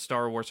 Like a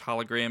Star Wars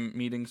hologram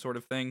meeting sort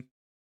of thing.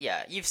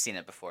 Yeah, you've seen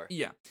it before.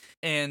 Yeah,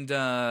 and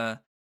when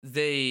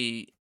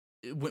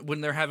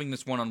they're having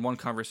this one-on-one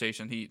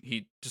conversation,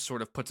 he just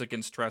sort of puts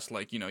against stress,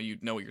 like, you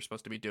know what you're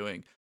supposed to be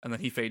doing, and then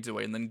he fades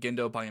away, and then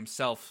Gendo by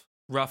himself,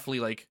 roughly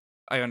like,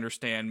 I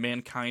understand,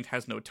 mankind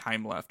has no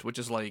time left, which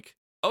is like,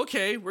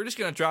 okay, we're just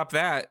gonna drop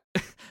that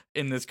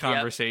in this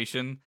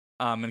conversation. Yep.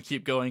 And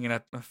keep going in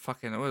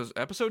fucking, what was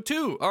episode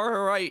 2? All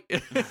right.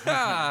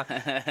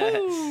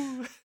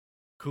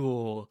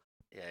 Cool.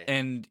 Yeah.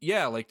 And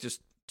yeah, like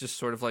just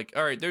sort of like,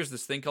 all right, there's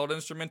this thing called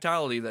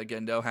instrumentality that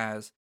Gendo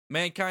has.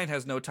 Mankind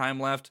has no time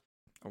left.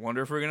 I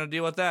wonder if we're gonna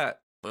deal with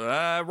that.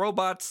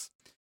 Robots.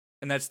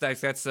 And that's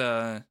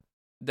that.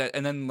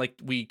 And then like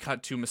we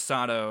cut to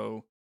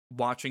Masato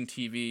watching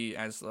TV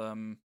as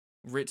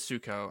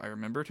Ritsuko. I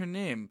remembered her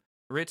name.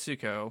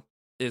 Ritsuko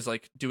is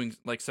like doing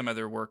like some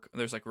other work.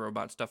 There's like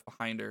robot stuff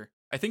behind her.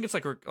 I think it's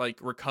like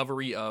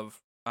recovery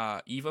of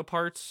Eva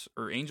parts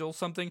or Angel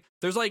something.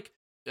 There's like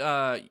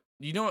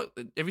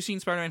have you seen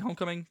Spider-Man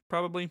Homecoming?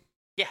 Probably.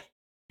 Yeah.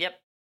 Yep.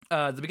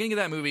 The beginning of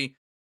that movie,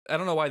 I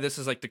don't know why this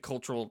is like the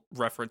cultural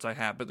reference I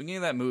have, but the beginning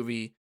of that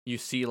movie, you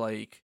see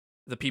like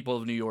the people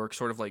of New York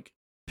sort of like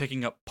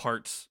picking up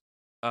parts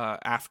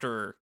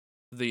after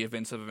the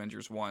events of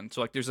Avengers 1.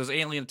 So like there's this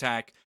alien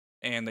attack,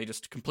 and they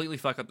just completely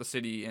fuck up the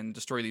city and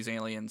destroy these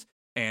aliens.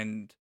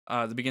 And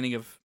the beginning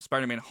of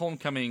Spider-Man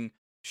Homecoming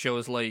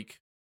shows like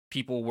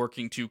people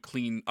working to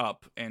clean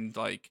up and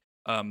like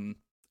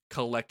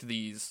collect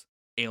these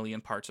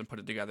alien parts and put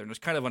it together, and it's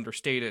kind of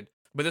understated.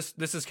 But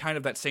this is kind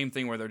of that same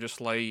thing where they're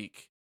just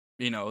like,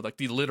 like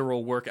the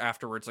literal work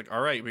afterwards, like,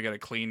 all right, we got to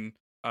clean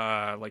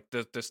like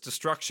this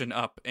destruction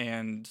up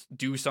and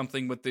do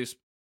something with this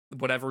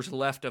whatever's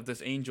left of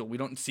this angel. We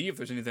don't see if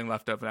there's anything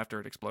left of it after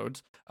it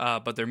explodes,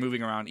 but they're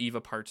moving around Eva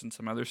parts and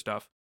some other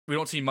stuff. We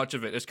don't see much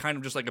of it. It's kind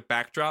of just like a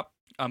backdrop,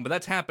 but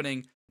that's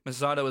happening.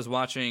 Masato is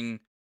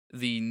watching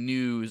the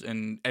news,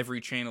 and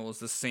every channel is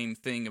the same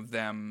thing of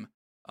them.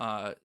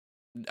 I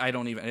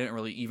didn't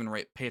really even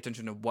pay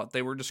attention to what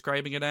they were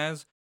describing it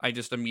as. I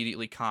just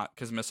immediately caught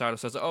because Masato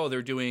says, "Oh,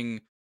 they're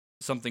doing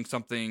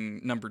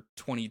something number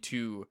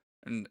 22,"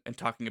 and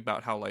talking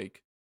about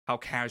how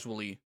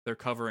casually they're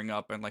covering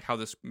up and like how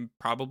this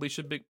probably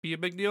should be a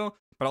big deal,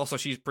 but also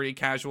she's pretty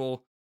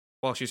casual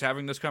while she's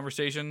having this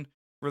conversation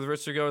with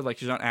Ritsuko. Like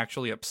she's not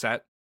actually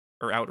upset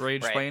or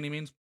outraged by any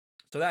means.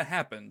 So that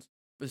happens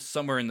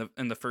somewhere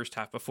in the first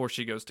half before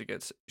she goes to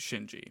get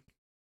Shinji.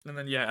 And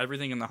then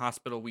everything in the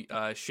hospital.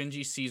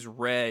 Shinji sees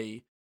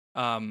Rei,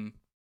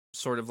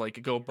 sort of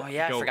like go. Oh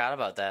yeah, I forgot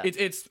about that.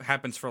 It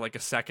happens for like a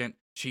second.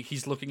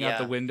 He's looking out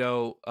the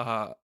window.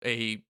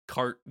 A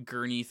cart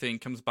gurney thing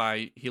comes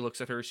by. He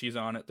looks at her. She's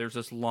on it. There's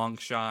this long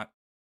shot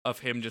of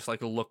him just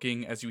like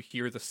looking as you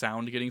hear the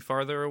sound getting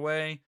farther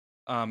away.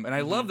 And I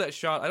love that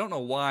shot. I don't know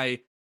why.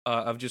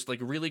 Of just like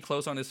really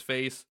close on his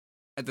face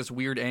at this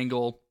weird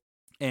angle,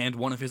 and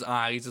one of his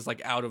eyes is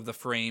like out of the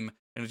frame.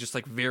 And it just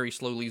like very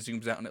slowly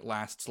zooms out, and it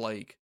lasts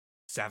like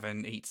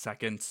 7-8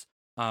 seconds.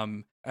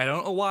 I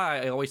don't know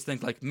why I always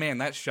think like, man,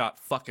 that shot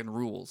fucking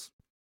rules.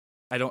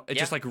 It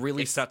just like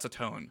really sets a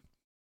tone.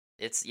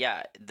 It's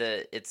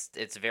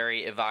it's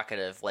very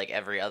evocative, like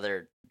every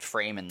other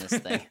frame in this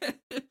thing.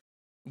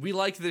 We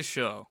like this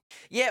show.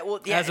 Yeah, well,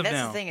 yeah, and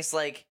that's the thing. It's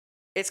like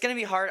it's gonna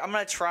be hard. I'm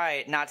gonna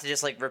try not to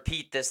just like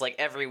repeat this like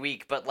every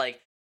week, but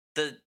like.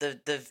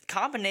 The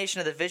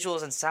combination of the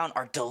visuals and sound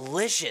are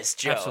delicious,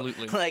 Joe.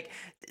 Absolutely. Like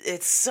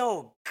it's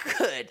so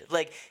good.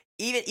 Like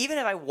even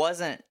if I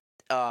wasn't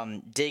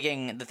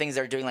digging the things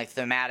they're doing like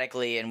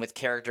thematically and with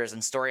characters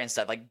and story and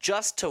stuff, like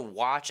just to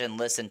watch and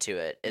listen to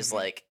it is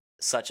like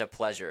such a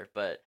pleasure.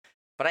 But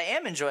I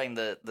am enjoying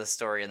the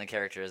story and the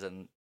characters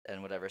and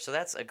whatever. So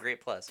that's a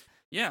great plus.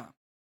 Yeah.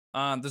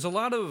 There's a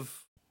lot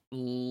of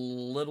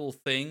little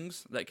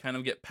things that kind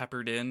of get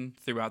peppered in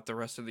throughout the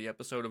rest of the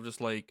episode of just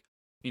like,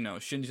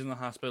 Shinji's in the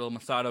hospital,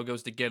 Masato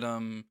goes to get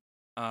him.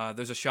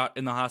 There's a shot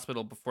in the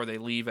hospital before they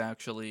leave,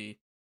 actually,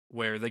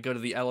 where they go to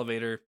the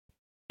elevator,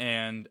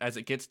 and as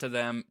it gets to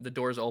them, the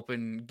doors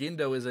open,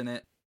 Gendo is in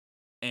it,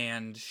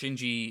 and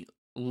Shinji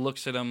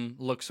looks at him,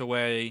 looks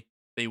away,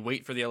 they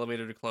wait for the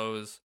elevator to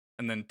close,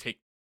 and then take,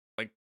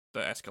 like,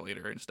 the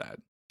escalator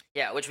instead.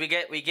 Yeah, which we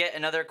get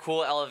another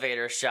cool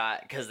elevator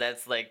shot, because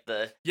that's, like,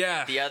 the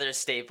other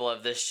staple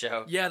of this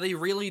show. Yeah, they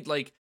really,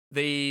 like...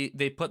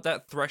 They put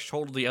that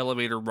threshold of the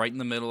elevator right in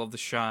the middle of the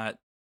shot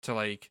to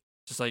like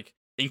just like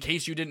in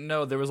case you didn't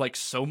know there was like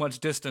so much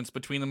distance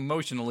between them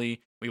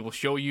emotionally, we will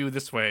show you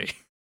this way.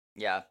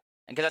 Yeah, and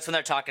because that's when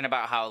they're talking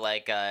about how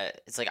like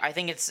it's like I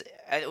think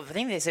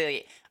they say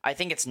like, I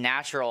think it's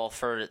natural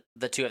for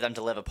the two of them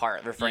to live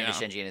apart, referring to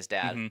Shinji and his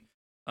dad.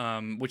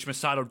 Which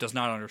Masato does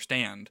not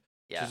understand.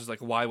 Yeah, so it's like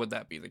why would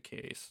that be the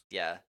case?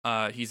 Yeah,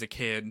 he's a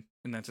kid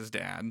and that's his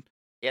dad.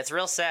 Yeah, it's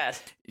real sad.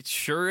 It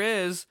sure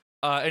is.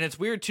 And it's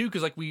weird too,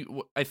 because like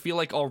I feel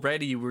like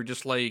already we're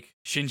just like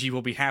Shinji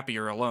will be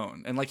happier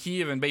alone, and like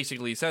he even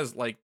basically says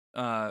like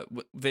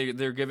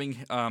they're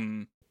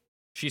giving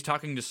she's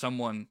talking to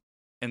someone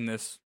in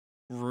this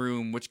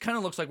room, which kind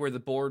of looks like where the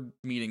board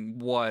meeting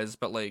was,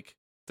 but like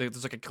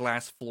there's like a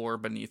glass floor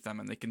beneath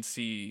them, and they can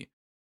see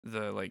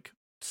the like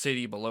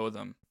city below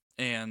them,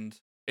 and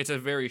it's a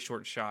very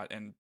short shot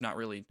and not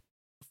really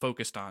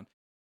focused on,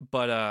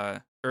 but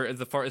or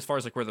as far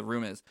as like where the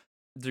room is.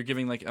 They're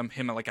giving like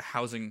him like a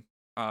housing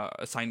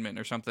assignment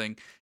or something,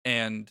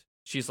 and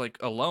she's like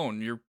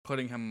alone. You're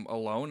putting him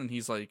alone, and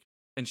he's like,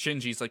 and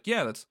Shinji's like,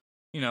 yeah, that's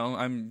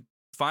I'm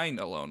fine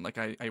alone. Like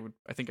I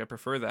think I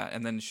prefer that.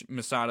 And then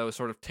Misato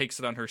sort of takes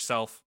it on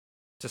herself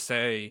to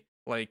say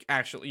like,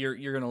 actually,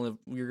 you're gonna live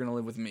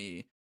with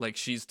me. Like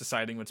she's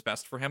deciding what's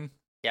best for him.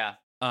 Yeah.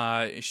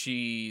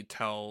 She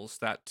tells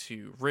that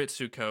to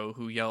Ritsuko,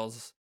 who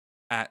yells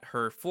at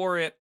her for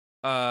it.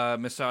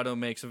 Misato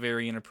makes a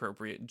very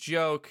inappropriate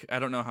joke. I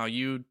don't know how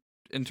you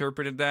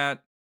interpreted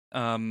that,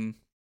 or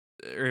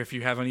if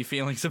you have any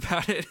feelings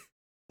about it.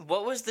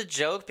 What was the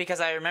joke?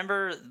 Because I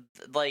remember,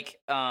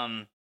 like,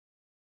 I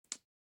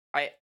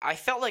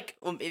felt like,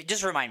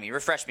 just remind me,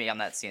 refresh me on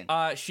that scene.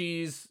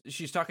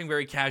 She's talking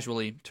very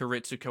casually to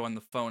Ritsuko on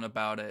the phone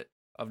about it,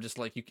 of just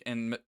like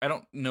and I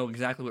don't know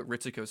exactly what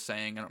Ritsuko's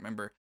saying. I don't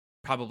remember.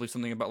 Probably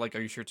something about like, are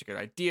you sure it's a good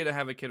idea to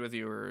have a kid with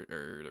you, or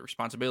the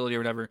responsibility or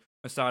whatever.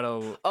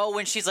 Masato. Oh,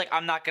 when she's like,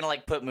 I'm not gonna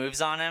like put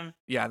moves on him.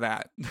 Yeah,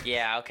 that.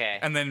 Yeah, okay.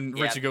 And then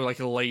Ritsuko like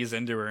lays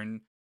into her,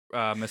 and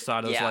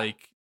Misato's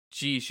like,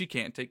 gee, she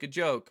can't take a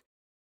joke,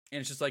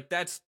 and it's just like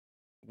that's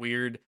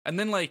weird. And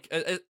then like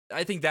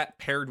I think that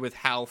paired with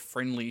how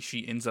friendly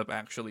she ends up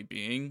actually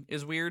being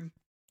is weird.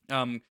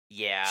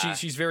 Yeah.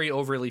 She's very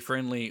overly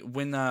friendly.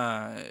 When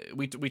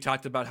we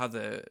talked about how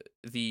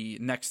the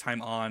next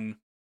time on,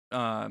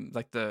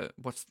 like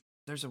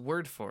there's a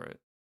word for it.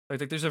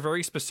 Like there's a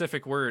very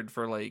specific word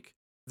for like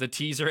the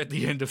teaser at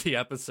the end of the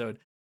episode.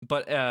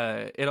 But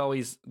it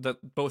always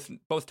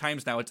both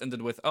times now it's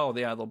ended with, oh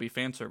yeah, there'll be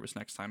fan service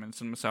next time, and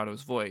it's in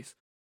Masato's voice.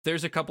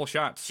 There's a couple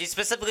shots. She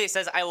specifically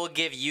says, "I will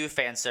give you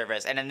fan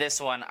service," and in this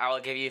one, I will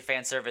give you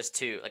fan service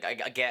too. Like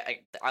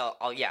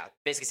I'll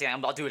basically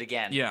saying I'll do it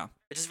again. Yeah,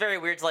 it's just very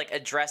weird to like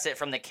address it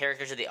from the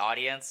characters to the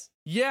audience.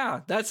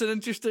 Yeah, that's an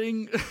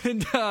interesting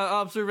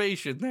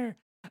observation there.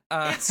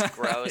 It's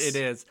gross. It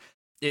is.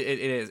 It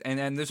is, and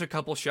then there's a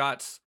couple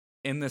shots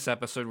in this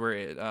episode where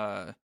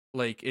it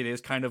like it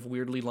is kind of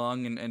weirdly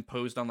long and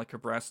posed on like her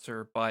breasts,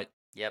 but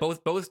yep.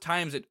 both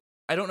times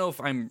I don't know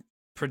if I'm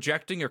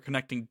projecting or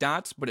connecting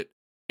dots, but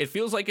it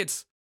feels like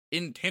it's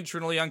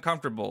intentionally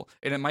uncomfortable,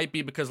 and it might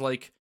be because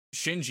like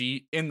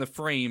Shinji in the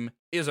frame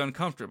is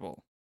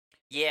uncomfortable.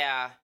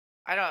 Yeah,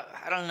 I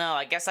don't know.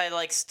 I guess I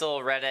like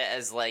still read it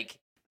as like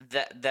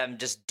them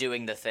just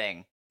doing the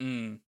thing.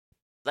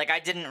 Like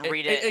I didn't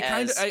read it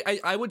as...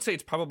 I would say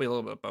it's probably a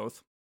little bit of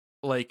both.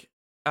 Like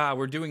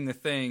we're doing the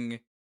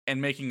thing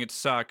and making it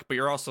suck, but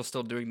you're also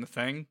still doing the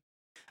thing.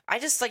 I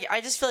just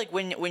feel like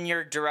when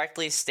you're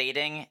directly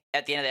stating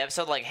at the end of the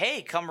episode, like,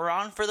 hey, come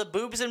around for the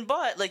boobs and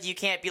butt, like you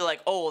can't be like,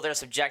 oh, they're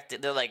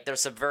subjected, they're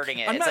subverting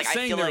it. I'm not like,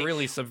 saying they're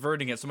really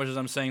subverting it so much as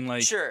I'm saying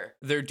like sure,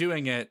 they're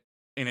doing it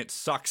and it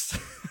sucks.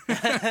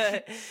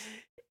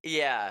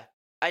 Yeah.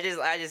 I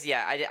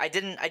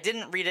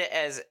didn't read it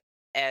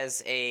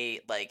as a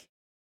like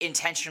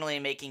intentionally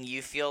making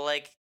you feel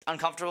like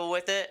uncomfortable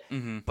with it,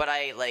 but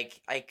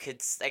I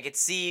could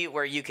see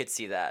where you could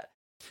see that.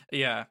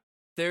 Yeah.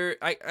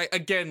 I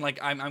again, like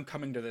I'm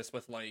coming to this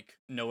with like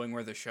knowing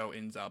where the show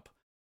ends up.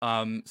 So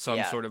I'm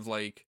sort of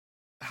like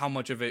how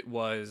much of it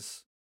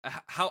was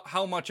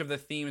how much of the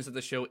themes that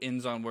the show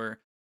ends on were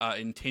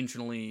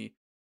intentionally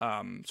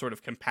sort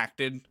of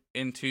compacted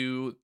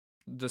into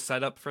the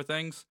setup for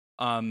things.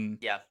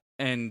 Yeah.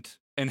 And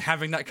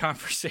having that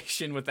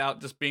conversation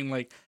without just being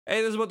like,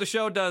 hey, this is what the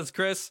show does,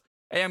 Chris.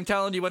 Hey, I'm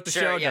telling you what the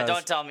show does.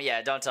 Don't tell me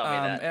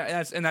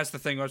that. And that's the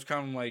thing. I was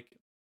kind of like,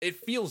 it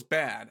feels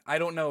bad. I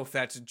don't know if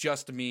that's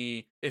just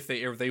me, if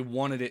they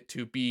wanted it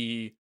to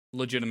be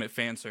legitimate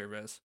fan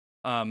service.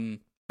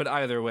 But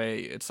either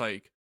way, it's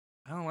like,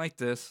 I don't like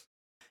this.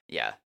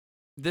 Yeah.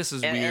 This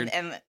is weird.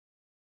 And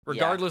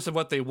regardless of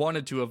what they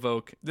wanted to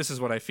evoke, this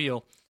is what I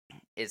feel.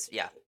 It's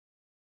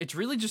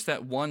really just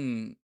that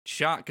one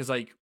shot, because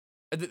like,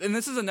 and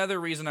this is another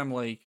reason I'm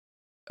like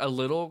a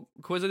little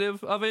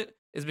inquisitive of it,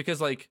 is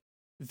because like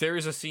there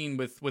is a scene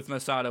with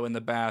Masato in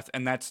the bath,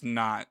 and that's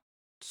not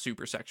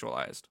super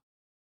sexualized.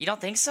 You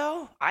don't think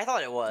so? I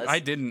thought it was. I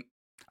didn't.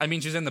 I mean,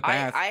 she's in the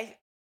bath.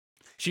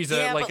 She's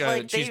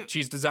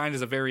she's designed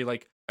as a very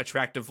like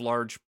attractive,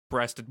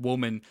 large-breasted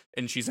woman,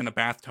 and she's in a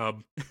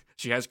bathtub.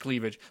 She has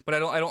cleavage, but I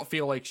don't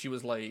feel like she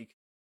was like.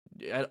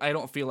 I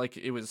don't feel like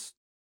it was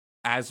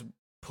as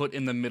put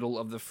in the middle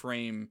of the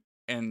frame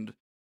and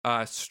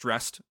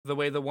stressed the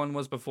way the one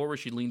was before, where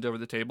she leaned over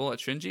the table at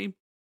Shinji.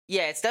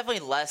 Yeah, it's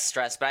definitely less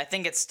stressed, but I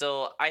think I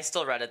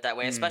still read it that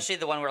way, especially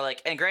the one where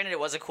like, and granted it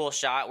was a cool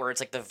shot where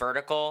it's like the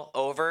vertical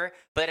over,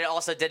 but it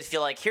also did feel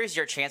like, here's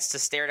your chance to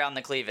stare down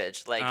the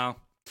cleavage. Like,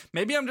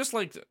 maybe I'm just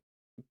like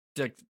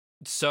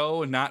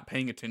so not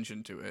paying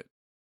attention to it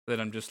that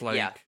I'm just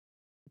like,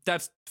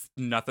 that's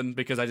nothing,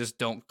 because I just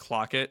don't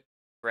clock it.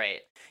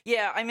 Right.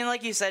 Yeah, I mean,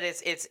 like you said,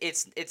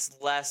 it's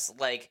less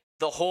like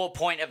the whole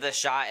point of the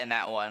shot in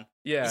that one.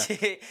 Yeah.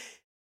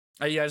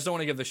 I just don't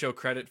want to give the show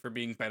credit for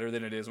being better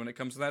than it is when it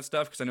comes to that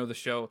stuff, because I know the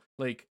show,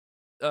 like,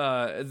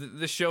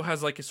 the show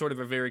has, like, a sort of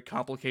a very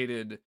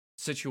complicated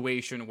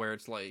situation where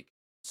it's, like,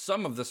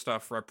 some of the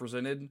stuff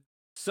represented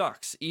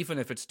sucks, even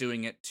if it's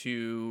doing it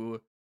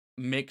to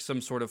make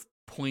some sort of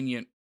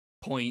poignant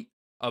point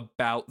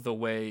about the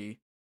way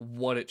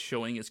what it's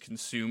showing is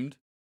consumed.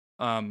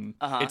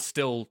 It's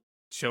still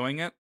showing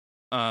it,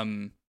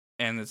 and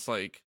it's,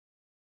 like,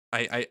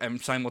 I'm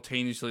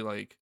simultaneously,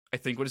 like, I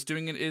think what it's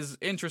doing is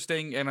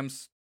interesting, and I'm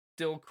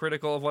still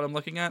critical of what I'm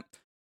looking at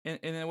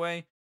in a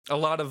way. A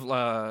lot of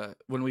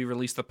when we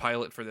released the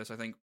pilot for this, I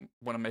think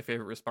one of my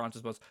favorite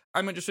responses was,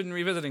 "I'm interested in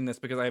revisiting this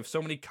because I have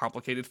so many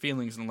complicated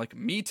feelings," and I'm like,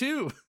 "Me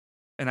too."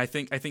 And I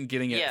think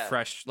getting it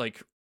fresh,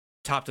 like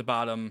top to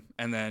bottom,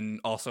 and then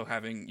also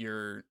having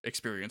your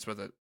experience with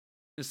it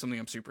is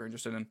something I'm super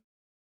interested in.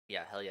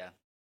 Yeah, hell yeah.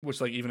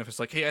 Which, like, even if it's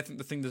like, hey, I think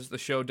the thing that the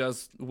show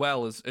does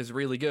well is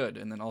really good,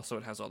 and then also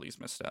it has all these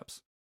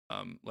missteps.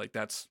 Like,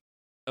 that's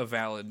a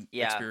valid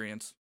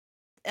experience.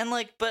 And,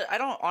 like, but I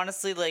don't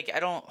honestly, like,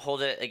 I don't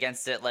hold it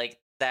against it, like,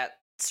 that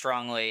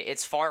strongly.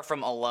 It's far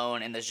from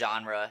alone in the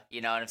genre, you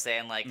know what I'm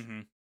saying? Like,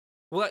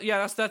 well,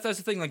 yeah, that's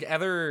the thing. Like,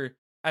 other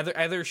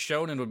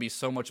shonen would be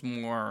so much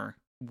more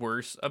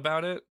worse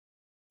about it.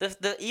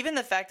 Even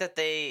the fact that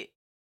they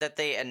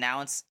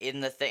announce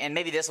in the thing, and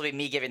maybe this will be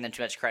me giving them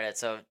too much credit,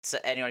 so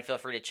anyone feel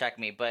free to check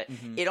me, but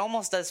it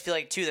almost does feel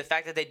like, too, the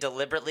fact that they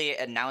deliberately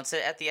announce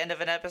it at the end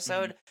of an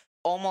episode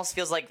almost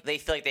feels like they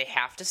feel like they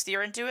have to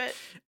steer into it.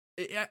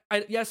 Yeah,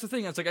 that's the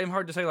thing. It's like I'm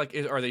hard to say. Like,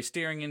 are they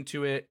staring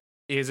into it?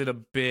 Is it a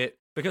bit?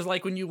 Because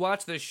like when you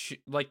watch this,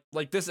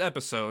 like this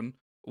episode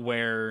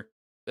where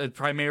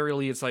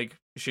primarily it's like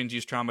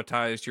Shinji's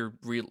traumatized. You're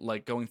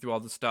like going through all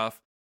the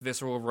stuff.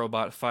 Visceral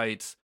robot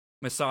fights.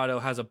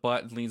 Masato has a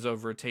butt and leans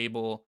over a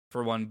table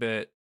for one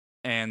bit,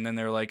 and then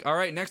they're like, "All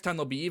right, next time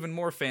there'll be even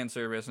more fan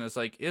service." And it's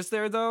like, is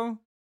there though?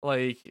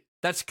 Like,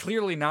 that's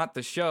clearly not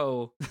the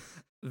show.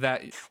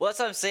 That Well, that's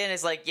what I'm saying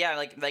is like, yeah,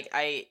 like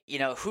I,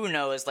 who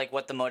knows like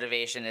what the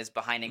motivation is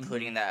behind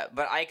including that,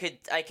 but I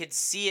could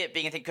see it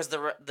being a thing because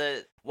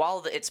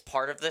while it's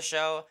part of the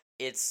show,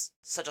 it's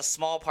such a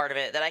small part of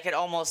it that I could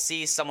almost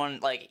see someone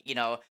like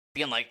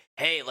being like,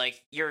 hey,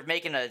 like you're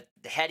making a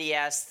heady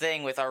ass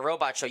thing with our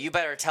robot show, you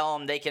better tell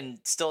them they can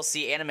still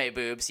see anime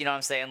boobs. You know what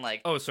I'm saying? Like,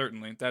 oh,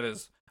 certainly that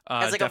is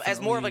as like as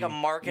more of like a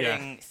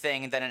marketing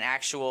thing than an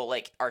actual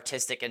like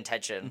artistic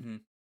intention. Mm-hmm.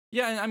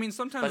 Yeah, I mean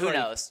sometimes, but who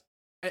knows?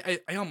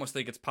 I almost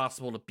think it's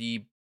possible to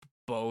be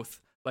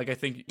both. Like, I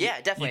think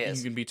it definitely is.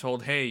 You can be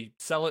told, hey,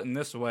 sell it in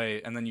this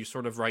way, and then you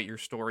sort of write your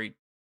story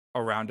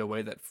around a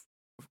way that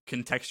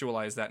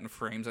contextualize that and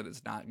frames that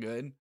it's not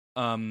good.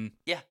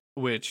 Yeah.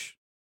 Which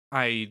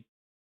I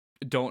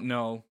don't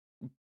know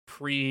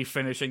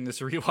pre-finishing this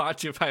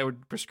rewatch if I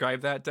would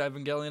prescribe that to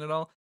Evangelion at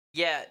all.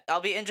 Yeah, I'll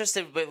be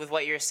interested with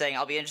what you're saying.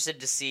 I'll be interested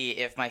to see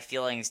if my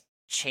feelings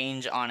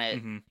change on it,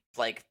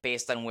 like,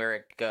 based on where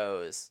it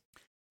goes.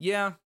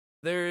 Yeah.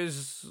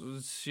 There's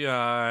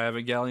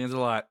Evangelion's a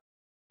lot.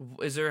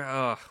 Is there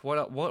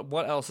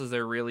what else is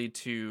there really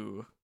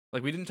to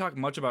like? We didn't talk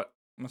much about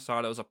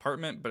Masato's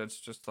apartment, but it's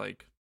just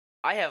like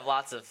I have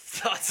lots of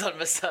thoughts on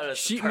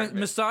Masato's apartment.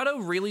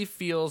 Masato really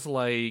feels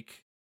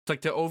like it's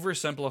like to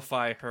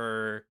oversimplify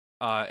her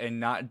and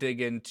not dig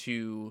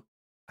into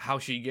how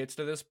she gets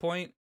to this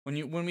point.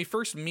 When we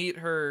first meet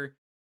her,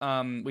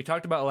 we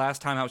talked about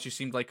last time how she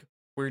seemed like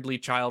weirdly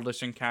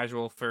childish and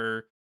casual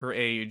for her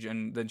age,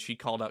 and then she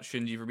called out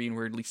Shinji for being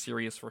weirdly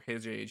serious for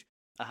his age.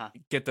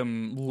 Get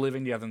them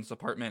living together in this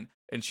apartment,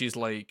 and she's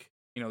like,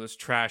 there's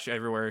trash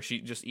everywhere.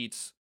 She just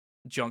eats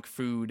junk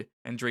food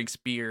and drinks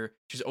beer.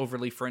 She's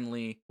overly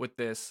friendly with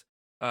this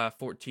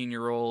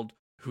 14-year-old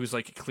who's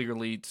like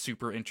clearly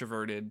super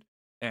introverted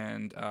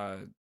and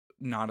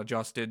not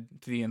adjusted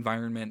to the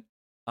environment.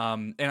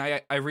 And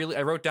I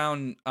wrote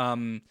down I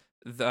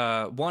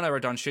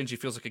wrote down Shinji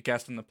feels like a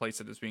guest in the place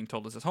that is being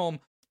told is his home.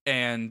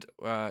 And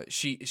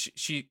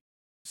she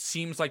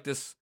seems like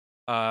this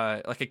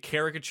like a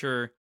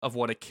caricature of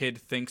what a kid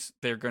thinks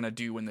they're gonna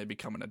do when they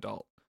become an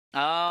adult.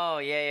 Oh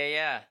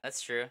yeah,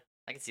 that's true.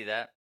 I can see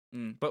that.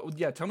 But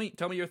yeah, tell me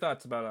your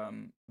thoughts about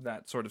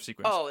that sort of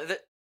sequence. Oh,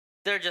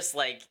 they're just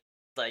like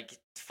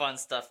fun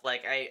stuff.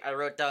 Like I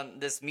wrote down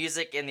this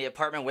music in the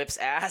apartment whips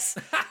ass.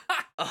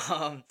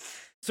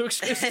 So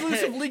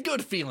exclusively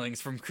good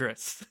feelings from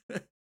Chris.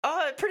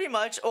 Pretty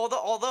much.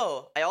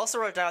 Although I also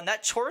wrote down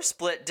that chore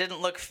split didn't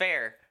look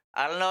fair.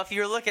 I don't know if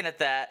you were looking at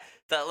that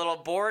little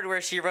board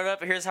where she wrote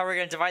up, here's how we're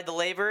going to divide the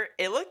labor.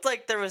 It looked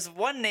like there was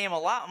one name a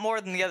lot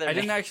more than the other. I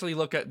didn't actually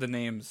look at the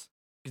names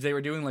because they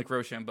were doing like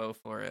Rochambeau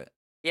for it.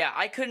 Yeah,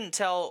 I couldn't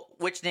tell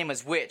which name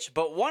was which,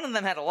 but one of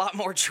them had a lot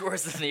more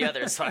chores than the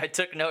other, so I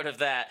took note of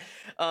that.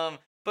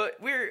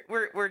 But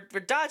we're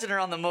dodging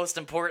around the most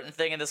important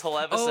thing in this whole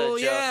episode,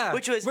 Joe, yeah,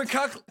 which was a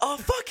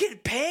fucking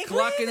penguin.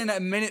 Clocking in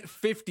at minute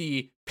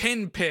 50.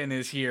 Pin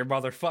is here,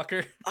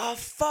 motherfucker. A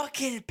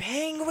fucking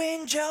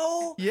penguin,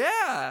 Joe.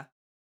 Yeah,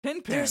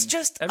 Pin. There's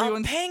just a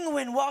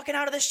penguin walking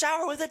out of the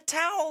shower with a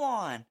towel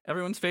on.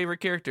 Everyone's favorite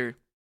character,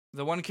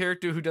 the one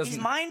character who doesn't.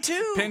 He's mine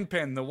too.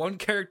 Pin, the one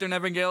character in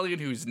Evangelion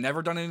who's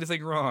never done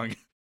anything wrong.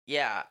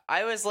 Yeah,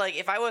 I was like,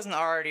 if I wasn't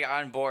already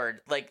on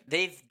board, like,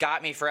 they've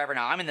got me forever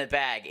now. I'm in the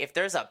bag. If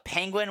there's a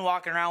penguin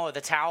walking around with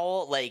a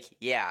towel, like,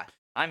 yeah,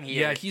 I'm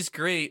here. Yeah, he's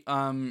great.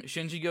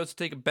 Shinji goes to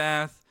take a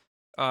bath,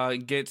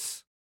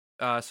 gets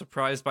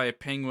surprised by a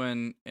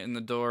penguin in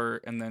the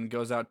door, and then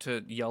goes out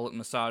to yell at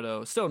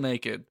Masato, still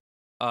naked.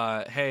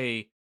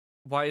 Hey,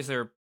 why is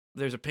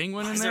there's a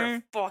penguin in there? There's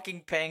a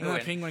fucking penguin.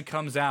 And the penguin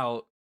comes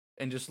out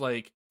and just,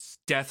 like,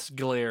 death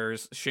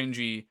glares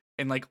Shinji,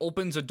 and like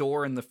opens a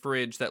door in the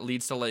fridge that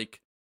leads to like,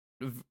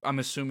 I'm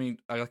assuming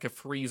like a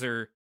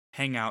freezer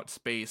hangout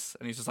space,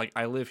 and he's just like,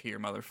 I live here,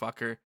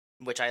 motherfucker.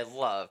 Which I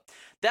love.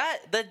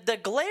 That the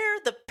glare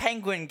the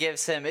penguin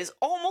gives him is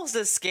almost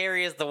as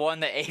scary as the one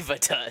that Ava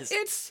does.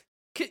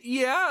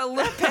 Yeah,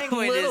 that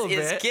penguin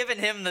is giving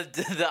him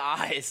the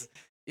eyes.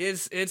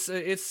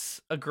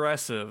 It's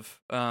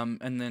aggressive.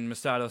 And then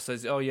Masato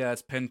says, "Oh yeah,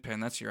 it's Pin.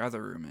 That's your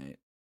other roommate."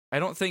 I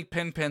don't think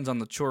Pin's on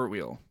the chore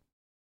wheel.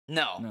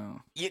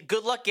 No.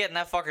 Good luck getting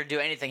that fucker to do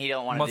anything he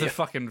don't want to do.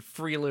 Motherfucking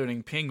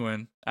freeloading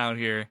penguin out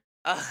here.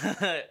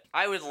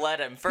 I would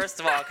let him. First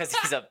of all, because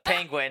he's a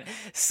penguin.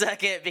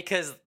 Second,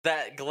 because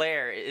that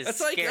glare is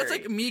scary. That's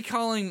like me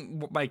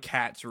calling my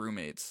cats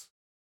roommates.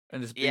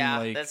 And just being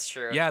like, that's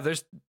true. Yeah,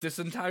 there's this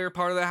entire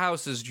part of the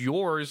house is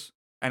yours,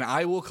 and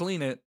I will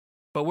clean it,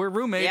 but we're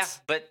roommates.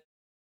 Yeah, but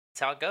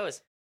that's how it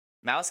goes.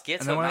 Mouse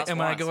gets what Mouse wants. And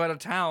when I go out of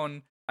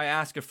town, I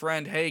ask a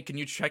friend, hey, can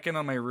you check in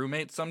on my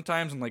roommate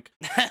sometimes and like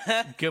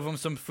give them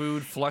some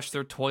food, flush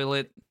their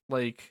toilet,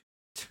 like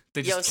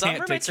they just some can't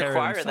take roommates care of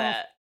require themselves.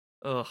 that.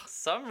 Ugh,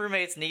 Some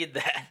roommates need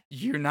that.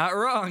 you're not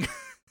wrong.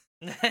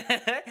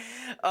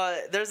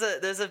 There's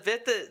a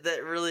bit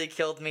that really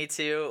killed me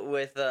too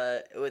with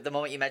the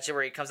moment you mentioned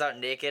where he comes out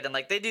naked and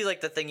like they do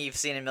like the thing you've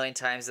seen a million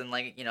times in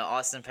like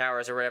Austin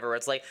Powers or whatever where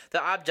it's like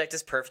the object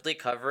is perfectly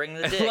covering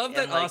the dick. I love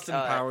that and, like, Austin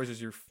Powers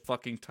is your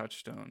fucking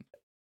touchstone.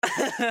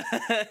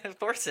 Of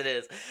course it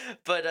is,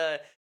 but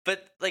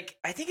like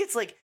I think it's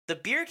like the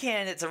beer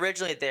can that's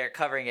originally there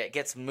covering it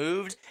gets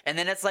moved and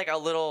then it's like a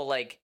little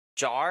like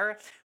jar,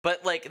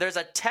 but like there's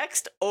a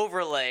text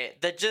overlay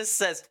that just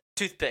says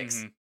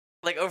toothpicks.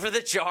 Like over the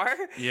jar.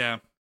 Yeah.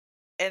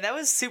 And that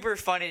was super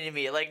funny to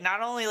me. Like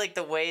not only like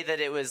the way that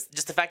it was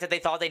just the fact that they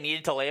thought they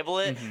needed to label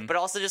it, but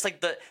also just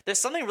like there's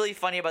something really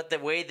funny about the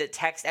way the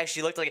text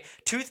actually looked. Like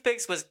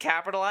toothpicks was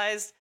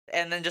capitalized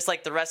and then just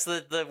like the rest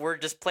of the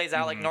word just plays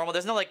out like normal.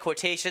 There's no like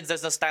quotations,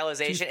 there's no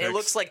stylization. Toothpicks. It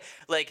looks like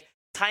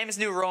Times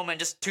New Roman,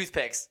 just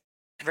toothpicks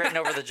written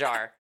over the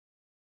jar.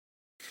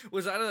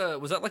 Was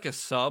that like a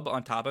sub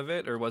on top of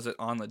it or was it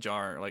on the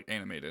jar like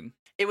animated?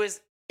 It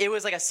was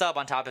like a sub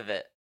on top of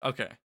it.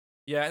 Okay.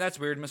 Yeah, that's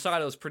weird.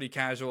 Masato's pretty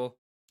casual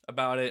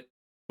about it,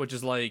 which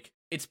is like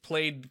it's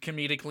played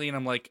comedically, and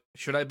I'm like,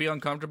 should I be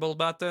uncomfortable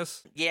about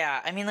this?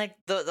 Yeah, I mean, like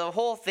the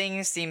whole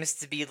thing seems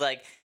to be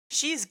like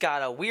she's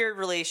got a weird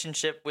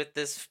relationship with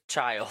this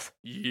child.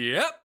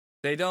 Yep.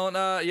 They don't.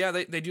 Yeah,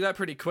 they do that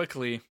pretty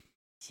quickly.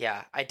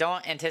 Yeah, I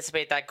don't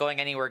anticipate that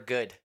going anywhere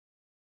good.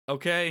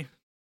 Okay.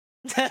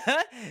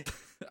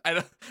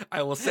 I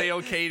will say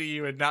okay to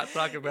you and not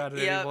talk about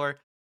it anymore.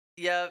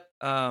 Yep.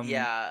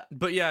 Yeah.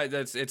 But yeah,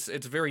 it's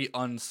very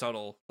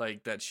unsubtle,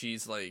 like that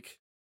she's like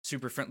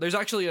super friendly. There's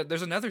actually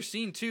there's another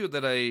scene too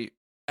that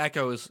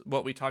echoes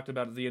what we talked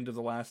about at the end of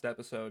the last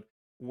episode,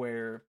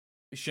 where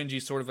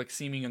Shinji's sort of like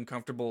seeming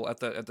uncomfortable at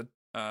the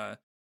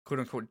quote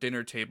unquote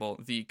dinner table,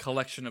 the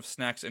collection of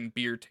snacks and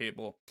beer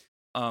table,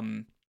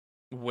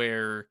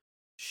 where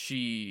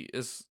she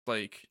is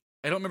like,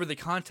 I don't remember the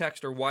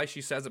context or why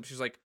she says it, but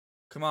she's like,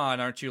 come on,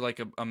 aren't you like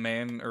a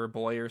man or a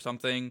boy or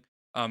something?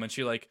 And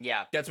she like,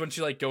 that's when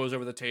she like goes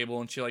over the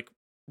table and she like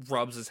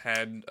rubs his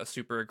head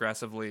super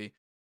aggressively,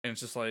 and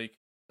it's just like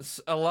it's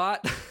a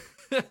lot.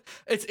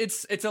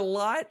 it's a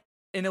lot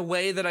in a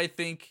way that I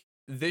think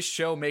this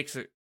show makes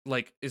it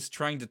like is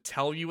trying to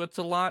tell you it's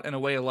a lot in a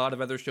way a lot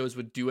of other shows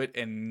would do it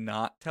and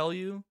not tell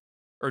you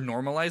or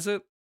normalize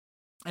it.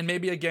 And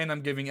maybe again,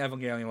 I'm giving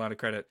Evangelion a lot of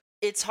credit.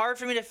 It's hard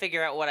for me to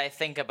figure out what I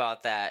think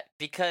about that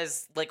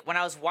because like when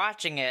I was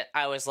watching it,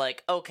 I was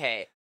like,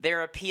 okay,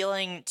 they're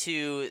appealing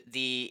to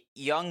the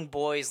young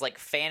boys like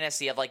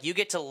fantasy of like you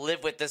get to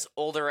live with this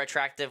older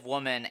attractive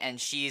woman and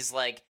she's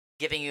like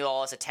giving you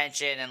all this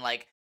attention and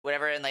like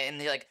whatever,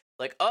 and you're like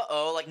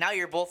uh-oh, like now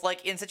you're both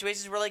like in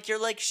situations where like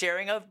you're like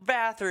sharing a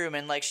bathroom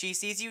and like she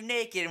sees you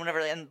naked and whatever,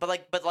 and but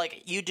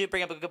like you do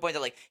bring up a good point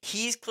that like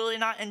he's clearly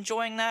not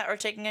enjoying that or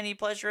taking any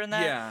pleasure in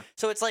that. Yeah.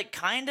 So it's like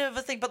kind of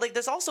a thing, but like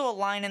there's also a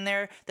line in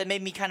there that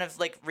made me kind of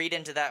like read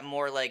into that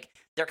more, like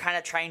they're kind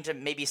of trying to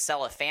maybe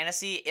sell a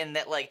fantasy in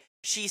that like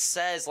she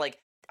says like,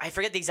 I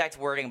forget the exact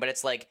wording, but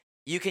it's like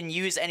you can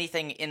use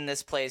anything in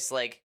this place,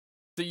 like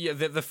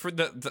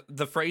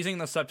the phrasing in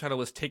the subtitle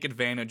was take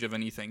advantage of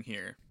anything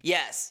here.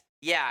 Yes.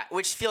 Yeah,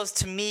 which feels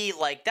to me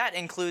like that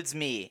includes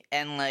me,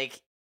 and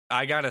like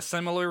I got a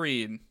similar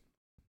read.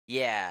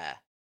 Yeah.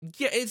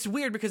 Yeah, it's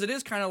weird because it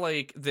is kind of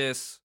like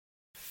this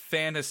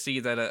fantasy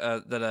that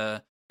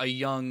a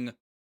young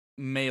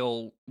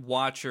male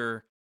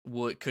watcher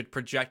could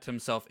project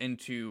himself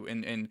into,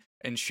 and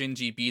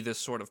Shinji be this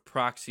sort of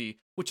proxy,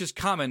 which is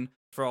common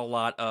for a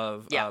lot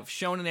of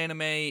shonen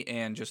anime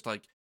and just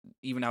like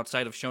even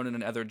outside of shonen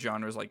and other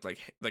genres, like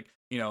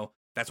you know,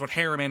 that's what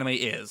harem anime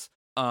is.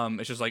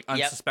 It's just like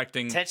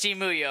unsuspecting Tenchi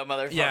Muyo,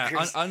 motherfuckers.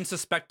 Yeah,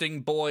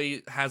 unsuspecting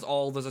boy has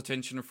all this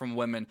attention from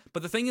women.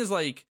 But the thing is,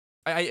 like,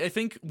 I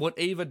think what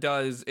Eva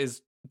does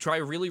is try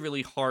really,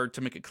 really hard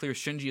to make it clear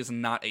Shinji is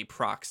not a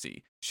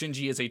proxy.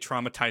 Shinji is a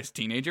traumatized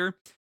teenager.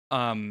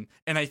 And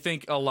I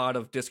think a lot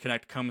of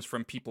disconnect comes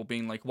from people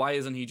being like, why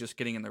isn't he just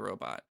getting in the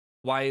robot?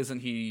 Why isn't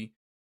he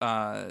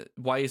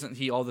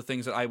all the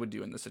things that I would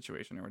do in this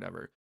situation or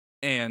whatever?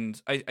 And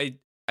I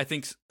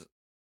think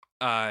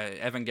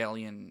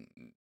Evangelion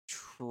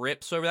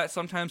trips over that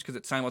sometimes because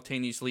it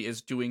simultaneously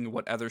is doing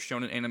what other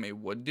shonen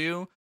anime would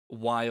do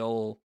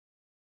while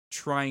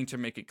trying to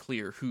make it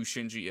clear who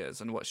Shinji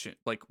is and what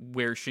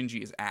where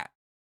Shinji is at.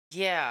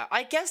 Yeah,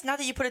 I guess now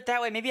that you put it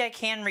that way, maybe I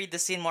can read the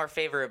scene more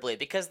favorably,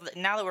 because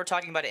now that we're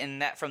talking about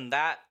it from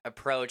that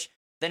approach,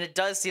 then it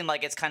does seem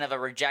like it's kind of a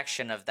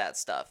rejection of that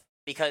stuff,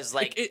 because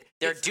like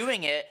they're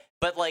doing it,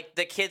 but like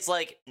the kid's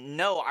like,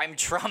 no, I'm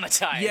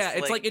traumatized. Yeah,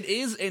 it's like it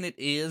is and it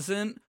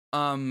isn't.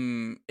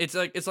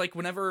 It's like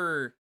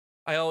whenever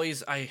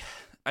I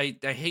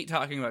hate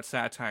talking about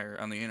satire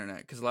on the internet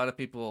because a lot of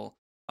people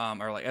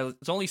are like,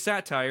 it's only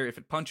satire if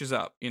it punches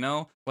up, you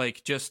know?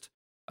 Like just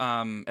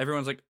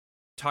everyone's like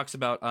talks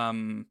about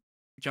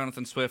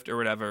Jonathan Swift or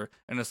whatever,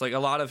 and it's like a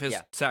lot of his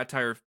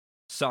satire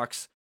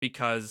sucks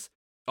because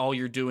all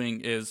you're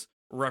doing is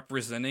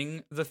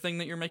representing the thing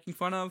that you're making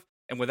fun of,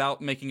 and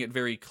without making it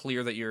very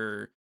clear that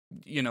you're,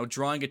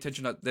 drawing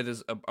attention that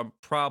is a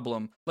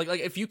problem. Like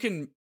if you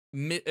can,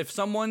 if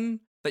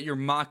someone that you're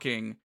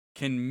mocking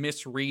can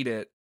misread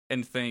it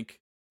and think,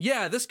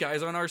 yeah, this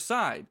guy's on our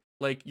side,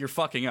 like, you're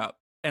fucking up.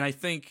 And I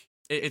think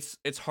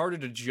it's harder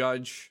to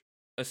judge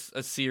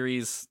a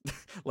series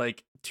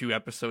like 2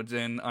 episodes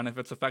in on if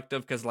it's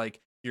effective, because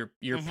like you're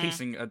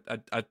pacing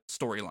a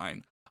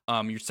storyline,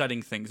 you're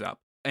setting things up,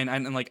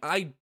 and like,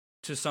 I,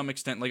 to some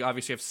extent, like,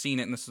 obviously I've seen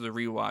it and this is a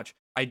rewatch,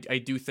 I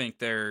do think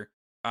they're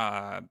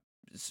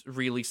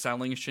really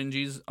selling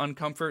Shinji's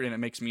uncomfort, and it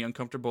makes me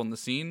uncomfortable in the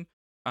scene,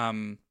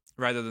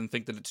 rather than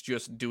think that it's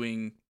just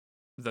doing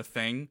the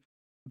thing.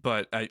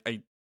 But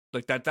I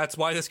like that's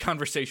why this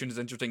conversation is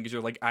interesting, because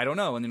you're like, I don't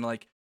know, and then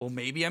like, well,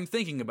 maybe I'm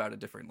thinking about it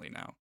differently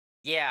now.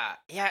 Yeah,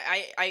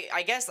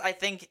 I guess I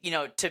think,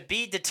 to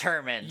be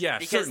determined. Yeah,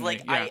 because certainly,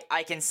 like yeah.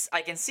 I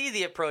can see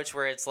the approach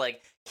where it's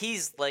like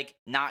he's like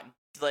not,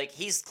 like,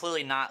 he's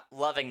clearly not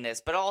loving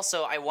this, but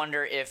also I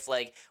wonder if,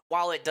 like,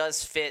 while it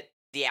does fit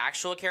the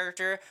actual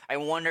character, I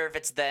wonder if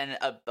it's then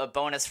a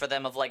bonus for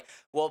them of like,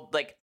 well,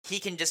 like, he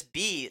can just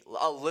be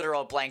a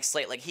literal blank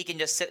slate, like he can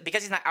just sit,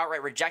 because he's not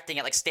outright rejecting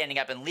it, like standing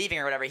up and leaving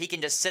or whatever, he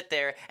can just sit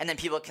there and then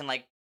people can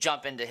like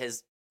jump into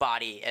his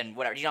body and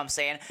whatever, you know what I'm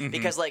saying? Mhm.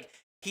 Because like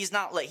he's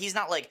not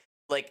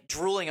like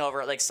drooling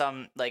over it like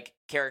some like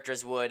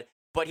characters would,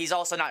 but he's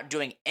also not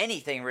doing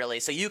anything really,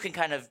 so you can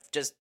kind of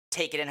just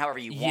take it in however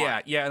you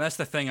want. Yeah, and that's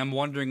the thing. I'm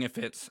wondering if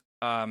it's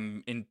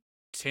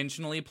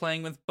intentionally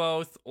playing with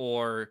both,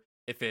 or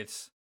if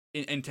it's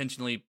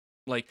intentionally,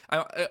 like,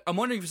 I'm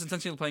wondering if it's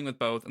intentionally playing with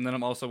both, and then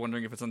I'm also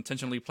wondering if it's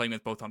intentionally playing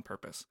with both on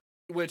purpose,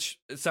 which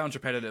it sounds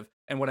repetitive.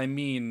 And what I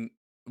mean,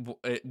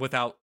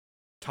 without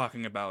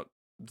talking about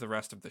the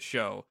rest of the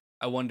show,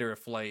 I wonder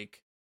if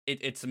like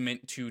it's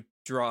meant to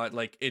draw,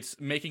 like, it's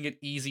making it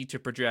easy to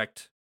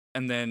project,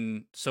 and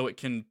then so it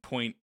can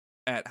point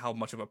at how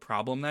much of a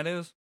problem that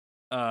is.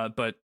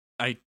 But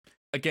I,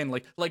 again,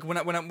 like when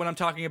I'm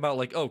talking about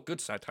like, oh, good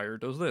satire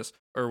does this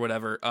or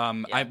whatever,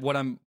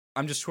 Yeah.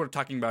 I'm just sort of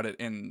talking about it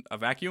in a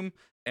vacuum,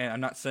 and I'm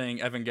not saying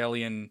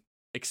Evangelion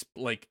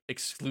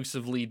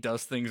exclusively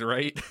does things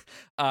right,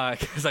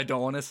 because I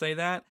don't want to say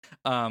that.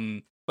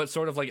 But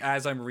sort of like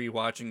as I'm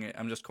rewatching it,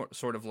 I'm just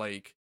sort of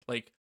like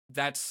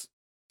that's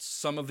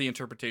some of the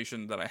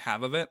interpretation that I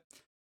have of it.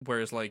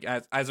 Whereas like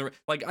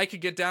like I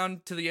could get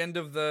down to the end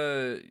of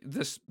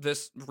this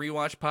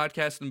rewatch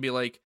podcast and be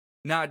like,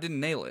 nah, it didn't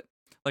nail it.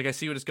 Like, I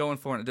see what it's going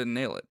for and it didn't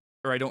nail it,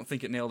 or I don't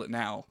think it nailed it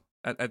now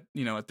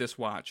at this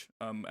watch,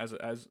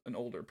 as an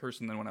older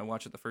person than when I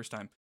watched it the first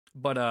time.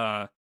 But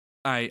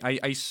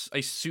I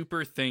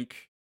super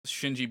think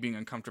Shinji being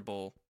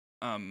uncomfortable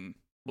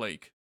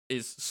like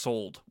is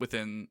sold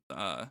within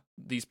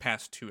these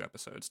past 2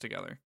 episodes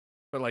together.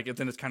 But like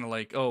then it's kind of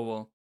like, oh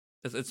well,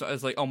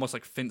 it's like almost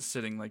like fence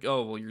sitting, like,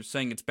 oh well, you're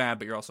saying it's bad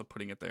but you're also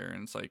putting it there,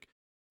 and it's like,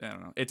 I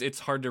don't know, it's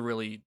hard to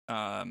really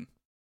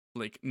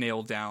like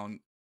nail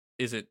down,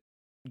 is it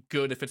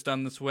good if it's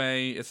done this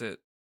way, is it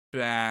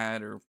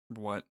bad, or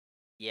what?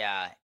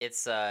 Yeah,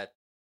 it's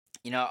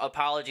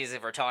apologies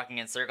if we're talking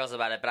in circles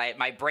about it, but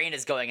my brain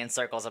is going in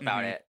circles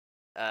about Mhm.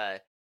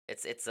 it.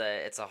 It's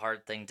a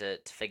hard thing to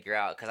figure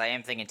out, because I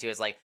am thinking too, is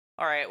like,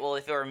 all right, well,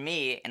 if it were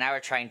me and I were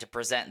trying to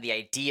present the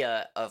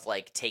idea of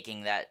like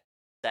taking that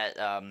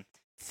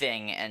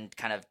thing and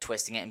kind of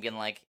twisting it and being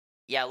like,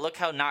 yeah, look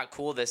how not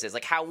cool this is.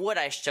 Like, how would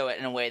I show it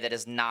in a way that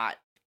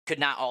could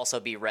not also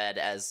be read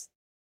as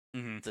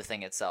Mhm. the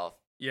thing itself?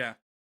 Yeah.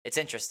 It's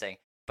interesting.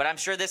 But I'm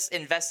sure this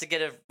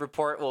investigative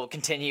report will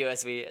continue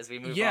as we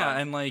move Yeah, on.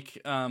 and like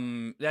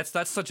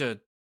that's such a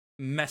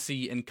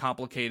messy and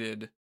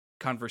complicated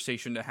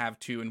conversation to have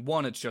too. And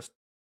one, it's just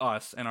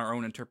us and our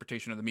own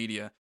interpretation of the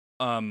media,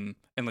 and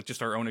like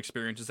just our own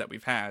experiences that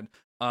we've had.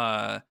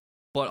 But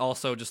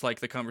also just like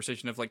the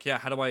conversation of like, yeah,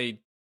 how do I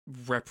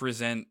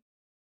represent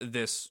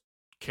this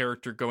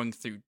character going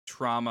through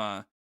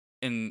trauma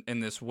in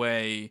this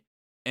way,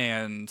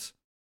 and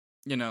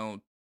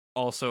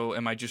also,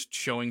 am I just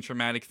showing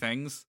traumatic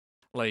things?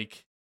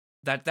 Like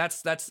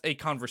that's a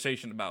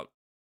conversation about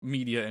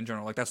media in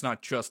general. Like, that's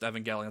not just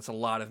Evangelion, it's a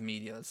lot of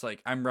media. It's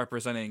like, I'm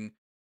representing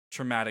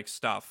traumatic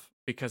stuff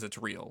because it's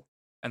real.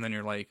 And then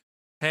you're like,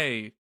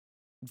 hey,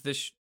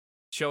 this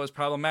show is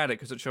problematic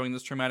because it's showing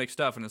this traumatic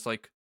stuff, and it's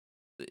like,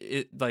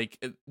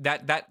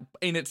 that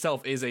in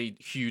itself is a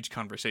huge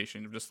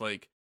conversation of just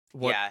like,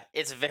 what? Yeah,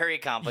 it's very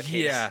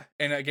complicated. Yeah,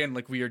 and again,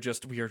 like, we are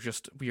just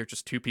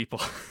 2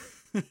 people.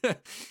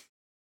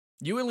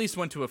 You at least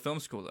went to a film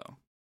school, though.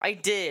 I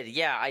did.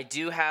 Yeah, I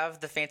do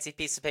have the fancy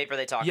piece of paper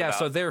they talk about. Yeah,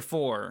 so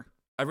therefore,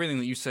 everything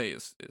that you say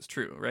is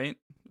true, right?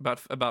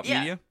 About Yeah.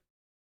 media?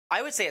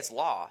 I would say it's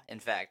law, in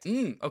fact.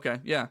 Okay,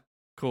 yeah,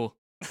 cool.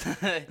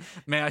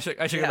 Man, I should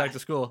go back to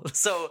school.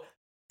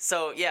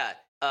 So yeah,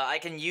 I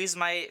can use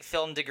my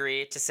film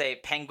degree to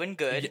say Penguin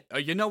good.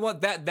 You know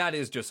what? That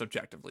is just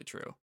objectively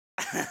true.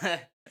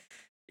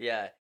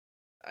 Yeah,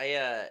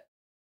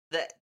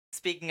 that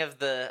speaking of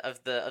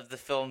the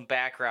film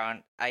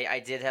background,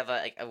 I did have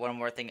a one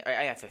more thing.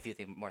 I have a few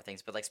more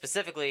things, but like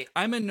specifically,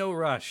 I'm in no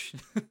rush.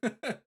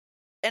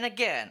 and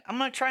again, I'm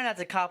gonna try not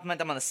to compliment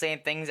them on the same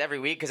things every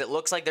week because it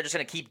looks like they're just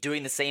gonna keep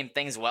doing the same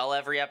things well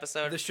every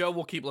episode. The show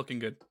will keep looking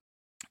good.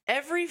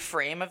 Every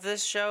frame of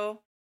this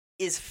show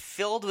is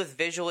filled with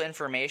visual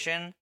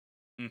information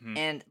Mm-hmm.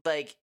 and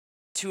like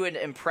to an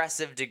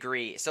impressive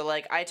degree. So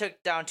like I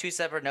took down 2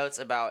 separate notes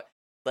about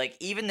like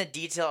even the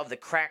detail of the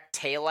cracked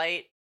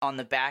taillight on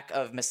the back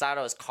of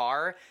Misato's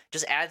car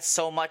just adds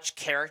so much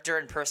character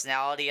and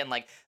personality, and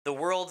like the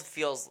world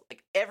feels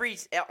like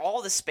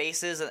all the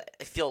spaces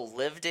feel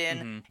lived in,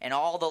 Mm-hmm. and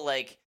all the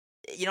like,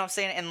 you know what I'm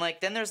saying? And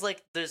like then there's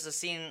a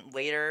scene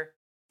later,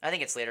 I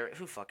think it's later,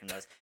 who fucking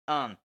knows.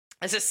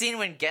 There's a scene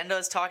when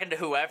Gendo's talking to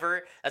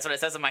whoever. That's what it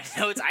says in my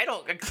notes. I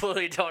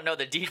completely don't know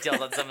the details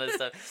on some of this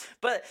stuff.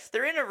 But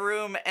they're in a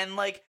room, and,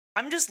 like,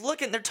 I'm just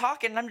looking. They're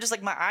talking, and I'm just,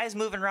 like, my eyes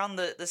moving around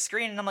the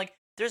screen, and I'm like,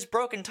 there's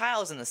broken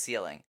tiles in the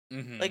ceiling.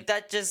 Mm-hmm. Like,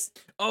 that just...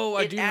 Oh,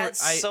 I do remember.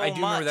 So I do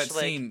remember that much,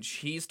 like, scene.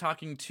 He's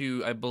talking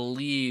to, I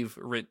believe,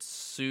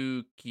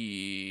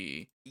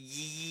 Ritsuki.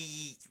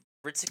 Ritsuko?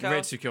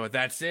 Ritsuko.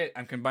 That's it.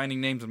 I'm combining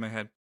names in my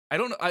head. I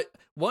don't know.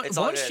 It's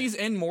all Once good. she's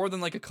in more than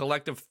like a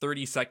collective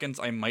 30 seconds,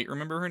 I might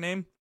remember her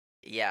name.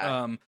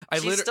 Yeah.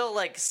 She's still,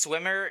 like,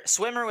 Swimmer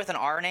with an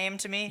R name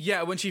to me.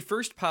 Yeah, when she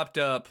first popped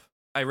up,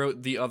 I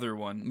wrote the other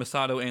one,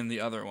 Masato and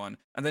the other one.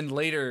 And then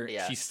later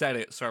she said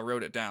it, so I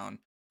wrote it down.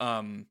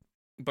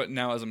 But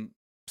now as I'm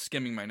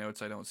skimming my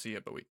notes, I don't see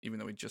it, but even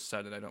though we just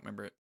said it, I don't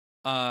remember it.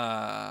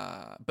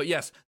 But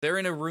yes, they're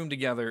in a room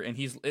together, and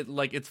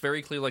it's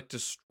very clear, like,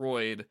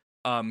 destroyed.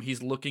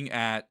 He's looking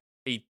at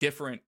a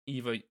different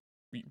Eva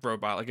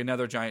robot, like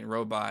another giant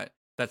robot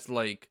that's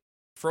like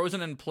frozen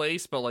in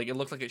place, but like it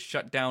looks like it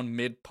shut down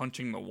mid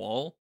punching the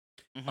wall.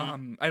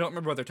 Mm-hmm. I don't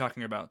remember what they're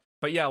talking about,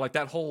 but yeah, like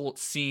that whole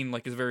scene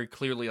like is very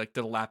clearly like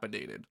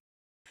dilapidated.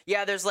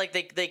 Yeah, there's like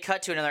they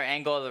cut to another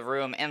angle of the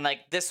room, and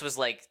like this was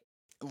like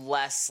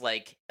less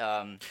like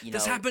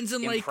this happens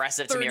in like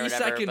impressive 30 to me or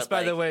whatever, seconds. but, by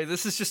like, the way,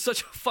 this is just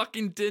such a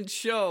fucking dense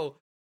show.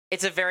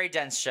 It's a very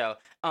dense show.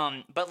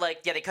 But like,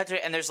 yeah, they cut to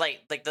it, and there's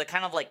like the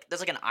kind of like there's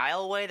like an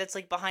aisleway that's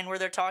like behind where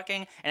they're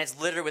talking, and it's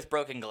littered with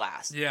broken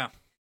glass. Yeah,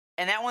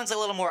 and that one's a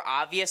little more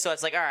obvious, so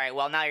it's like, all right,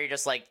 well now you're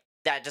just like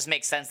that just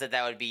makes sense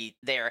that would be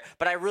there.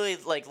 But I really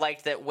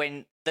liked that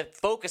when the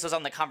focus was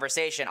on the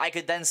conversation, I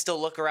could then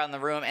still look around the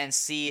room and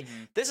see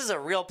this is a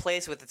real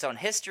place with its own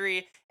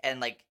history, and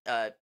like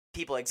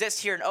people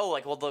exist here, and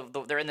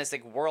they're in this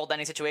like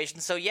world-ending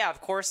situation. So yeah,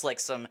 of course, like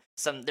some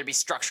there'd be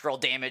structural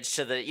damage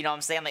to the, you know what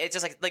I'm saying? Like it's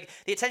just like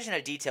the attention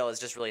to detail is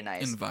just really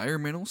nice.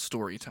 Environmental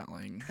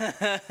storytelling.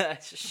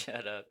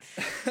 Shut up.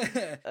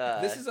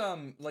 This is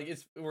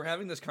we're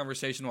having this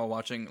conversation while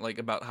watching like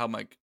about how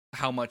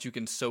much you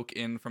can soak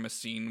in from a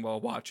scene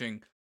while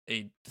watching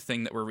a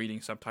thing that we're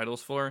reading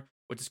subtitles for,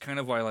 which is kind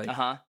of why like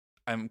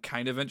I'm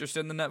kind of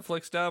interested in the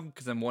Netflix dub,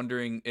 because I'm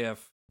wondering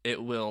if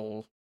it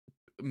will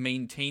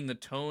maintain the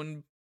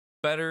tone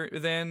better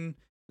than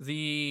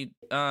the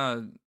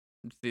other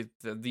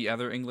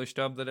English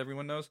dub that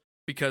everyone knows,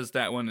 because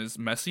that one is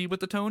messy with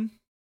the tone,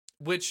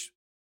 which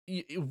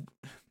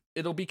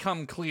it'll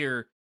become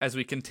clear as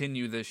we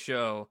continue this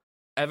show.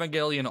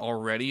 Evangelion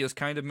already is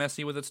kind of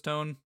messy with its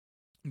tone,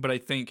 but I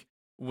think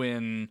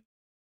when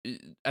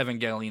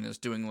Evangelion is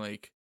doing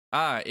like,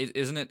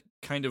 isn't it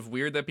kind of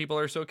weird that people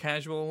are so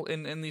casual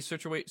in these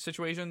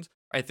situations?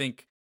 I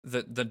think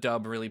that the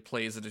dub really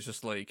plays it as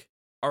just like,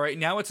 all right,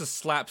 now it's a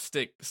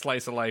slapstick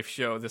slice of life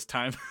show this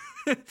time,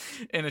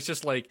 and it's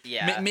just like,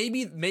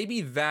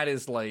 maybe that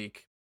is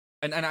like,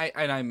 and I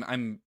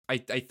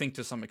think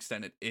to some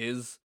extent it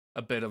is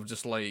a bit of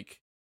just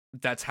like,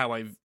 that's how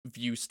I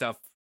view stuff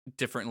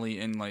differently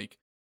in like,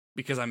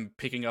 because I'm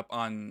picking up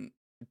on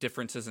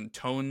differences in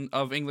tone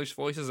of English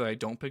voices that I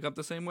don't pick up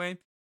the same way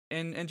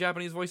in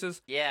Japanese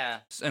voices. Yeah,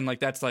 and like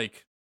that's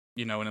like,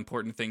 you know, an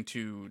important thing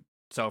to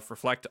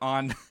self-reflect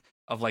on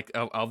of like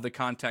of the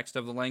context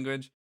of the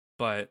language.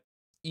 But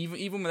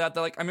even with that,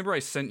 like I remember I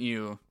sent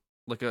you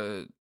like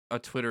a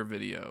Twitter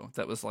video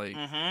that was like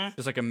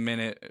just like a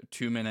minute,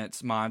 2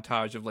 minutes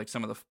montage of like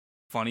some of the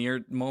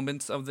funnier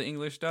moments of the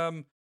English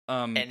dub.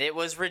 And it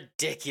was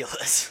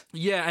ridiculous.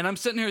 Yeah, and I'm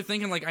sitting here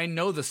thinking like I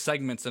know the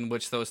segments in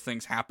which those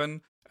things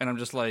happen, and I'm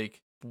just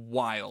like,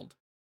 wild.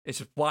 It's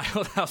just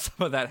wild how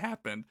some of that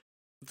happened.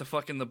 The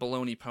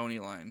baloney pony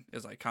line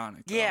is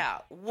iconic. Though. Yeah,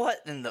 what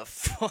in the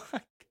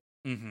fuck?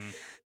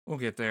 We'll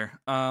get there.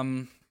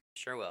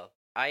 Sure will.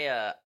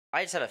 I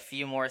just have a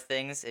few more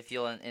things if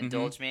you'll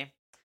indulge me.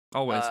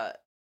 Always.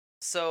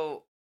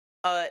 There's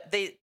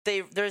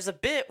a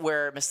bit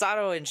where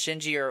Misato and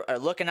Shinji are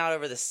looking out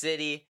over the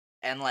city,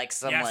 and like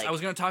some I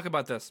was gonna talk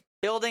about this.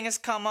 Building has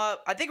come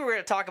up. I think we're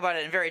gonna talk about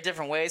it in very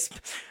different ways,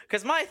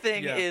 because my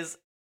thing is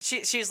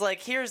she's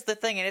like, here's the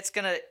thing, and it's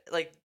gonna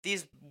like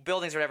these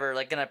buildings or whatever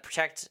like gonna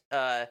protect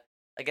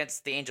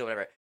against the angel or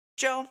whatever.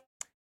 Joe,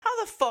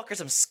 how the fuck are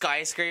some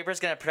skyscrapers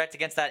gonna protect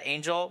against that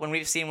angel when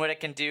we've seen what it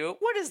can do?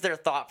 What is their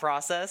thought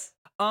process?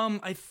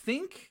 I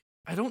think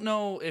I don't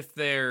know if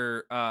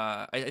they're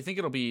I think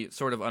it'll be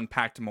sort of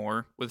unpacked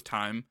more with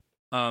time.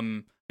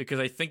 Because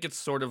I think it's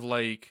sort of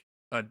like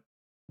a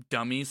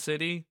dummy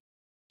city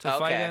to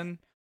fight Okay.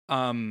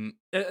 in.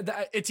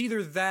 It's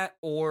either that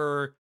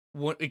or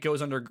what it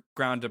goes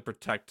underground to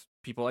protect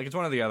people. Like it's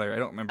one or the other. I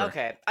don't remember.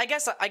 Okay. I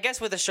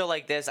guess with a show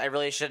like this, I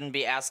really shouldn't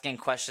be asking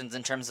questions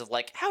in terms of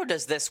like how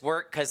does this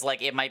work, cuz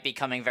like it might be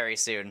coming very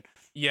soon.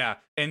 Yeah,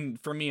 and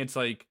for me, it's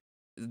like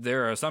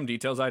there are some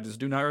details I just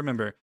do not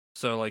remember.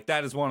 So like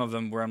that is one of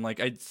them where I'm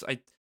like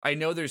I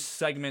know there's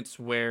segments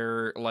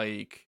where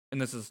like,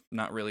 and this is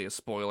not really a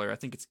spoiler. I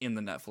think it's in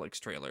the Netflix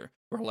trailer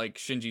where like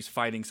Shinji's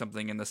fighting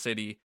something in the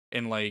city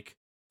and like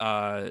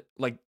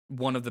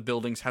one of the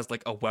buildings has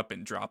like a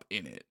weapon drop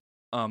in it.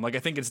 Like I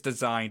think it's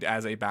designed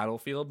as a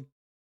battlefield,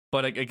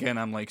 but again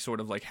I'm like sort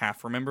of like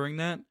half remembering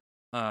that.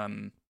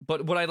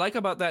 But what I like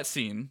about that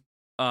scene,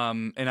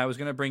 and I was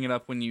gonna bring it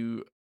up when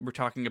you were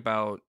talking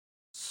about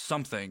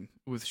something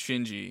with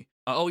Shinji.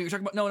 Oh, you're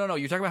talking about no.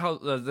 You're talking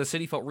about how the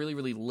city felt really,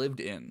 really lived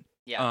in.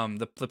 Yeah.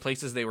 The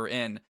places they were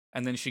in,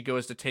 and then she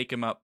goes to take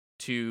him up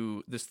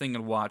to this thing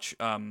and watch.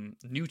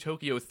 New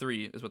Tokyo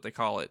 3 is what they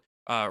call it.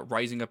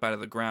 Rising up out of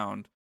the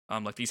ground.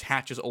 Like these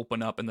hatches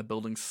open up and the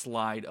buildings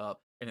slide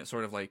up, and it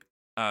sort of like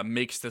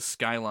makes this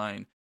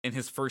skyline. And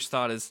his first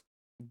thought is,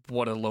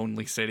 "What a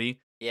lonely city."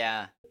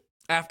 Yeah.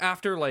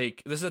 After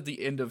like this is at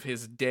the end of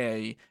his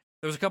day.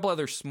 There was a couple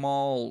other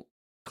small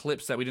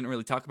clips that we didn't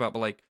really talk about, but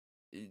like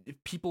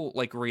people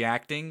like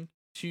reacting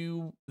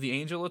to the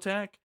angel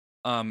attack.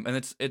 And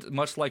it's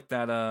much like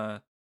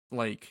that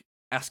like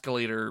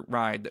escalator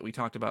ride that we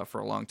talked about for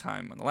a long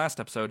time in the last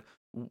episode.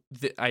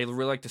 I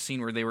really liked the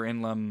scene where they were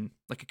in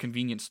like a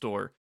convenience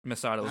store.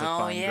 Misato was like Oh,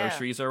 buying yeah.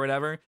 groceries or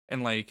whatever,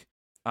 and like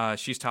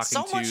she's talking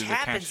So to much the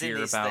happens in cashier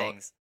these about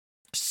things.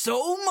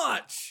 so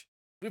much.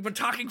 We've been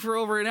talking for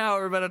over an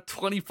hour about a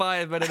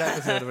 25-minute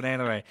episode of an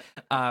anime.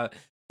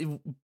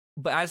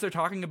 But as they're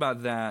talking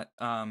about that,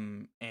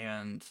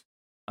 and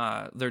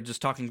they're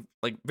just talking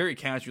like very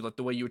casually, like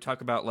the way you would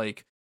talk about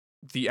like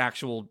the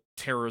actual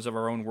terrors of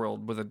our own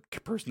world with a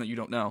person that you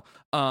don't know.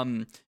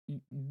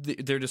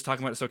 They're just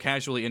talking about it so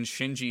casually, and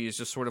Shinji is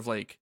just sort of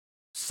like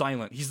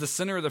silent. He's the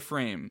center of the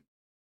frame,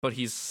 but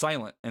he's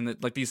silent, and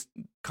like these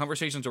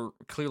conversations are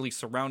clearly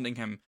surrounding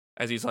him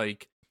as he's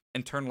like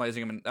internalizing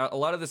him. And a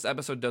lot of this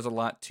episode does a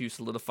lot to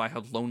solidify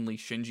how lonely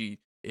Shinji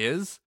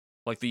is.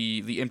 Like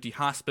the empty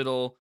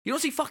hospital. You don't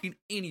see fucking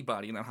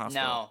anybody in that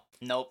hospital.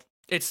 No. Nope.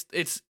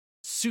 It's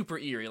super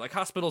eerie. Like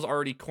hospitals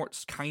already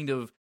kind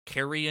of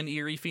carry an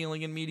eerie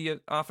feeling in media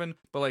often,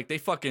 but like they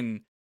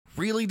fucking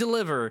really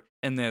deliver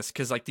in this,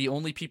 because like the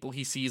only people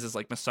he sees is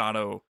like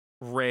Misato,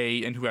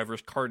 Rei, and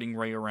whoever's carting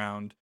Rei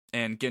around,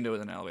 and Gendo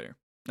in an elevator.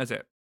 That's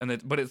it.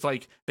 But it's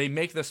like they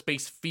make the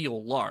space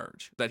feel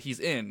large that he's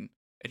in,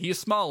 and he is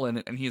small in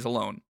it, and he's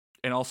alone,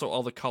 and also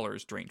all the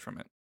colors drained from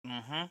it.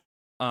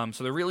 Mm-hmm.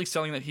 So they're really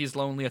selling that he's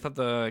lonely. I thought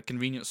the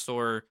convenience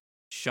store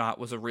shot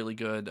was a really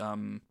good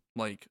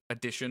like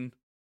addition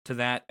to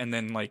that, and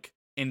then like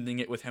ending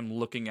it with him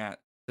looking at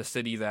the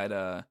city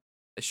that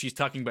she's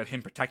talking about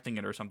him protecting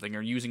it or something,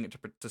 or using it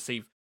to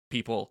save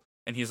people,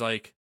 and he's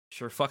like,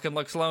 sure fucking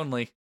looks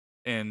lonely.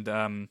 And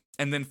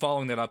then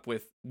following that up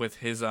with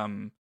his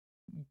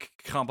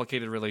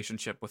complicated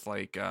relationship with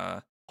like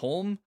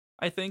home,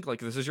 I think, like,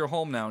 this is your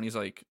home now, and he's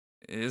like,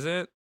 is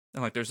it?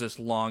 And like there's this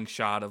long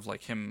shot of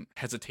like him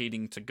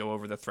hesitating to go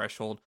over the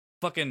threshold.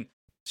 Fucking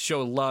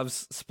show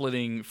loves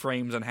splitting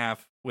frames in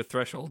half with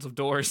thresholds of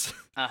doors.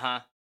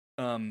 Uh-huh.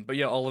 But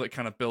yeah, all of it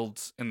kind of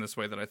builds in this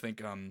way that I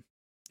think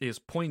is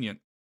poignant.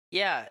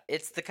 Yeah,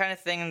 it's the kind of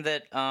thing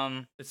that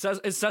It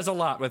says a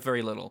lot with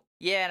very little.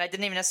 yeah, and I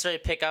didn't even necessarily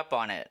pick up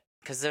on it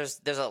because there's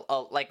a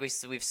like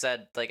we've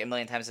said like a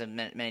million times in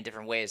many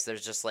different ways.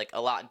 There's just like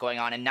a lot going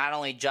on, and not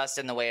only just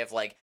in the way of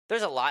like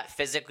there's a lot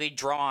physically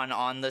drawn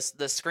on the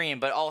screen,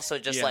 but also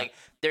just Yeah. like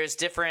there's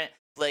different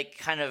like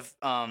kind of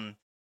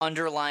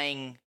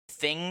underlying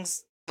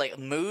things, like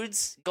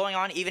moods going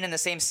on even in the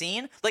same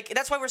scene. Like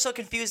that's why we're so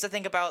confused to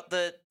think about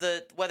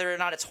the whether or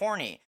not it's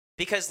horny.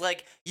 Because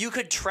like you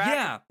could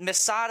track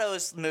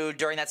Misato's mood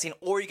during that scene,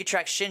 or you could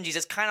track Shinji's.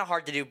 It's kind of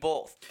hard to do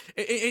both.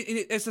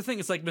 It's the thing.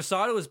 It's like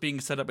Misato is being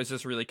set up as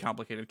this really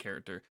complicated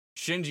character.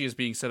 Shinji is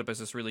being set up as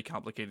this really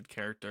complicated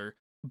character.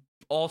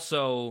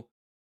 Also,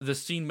 the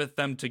scene with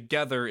them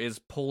together is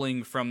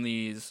pulling from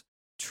these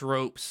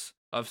tropes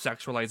of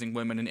sexualizing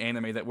women in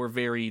anime that we're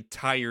very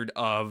tired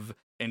of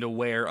and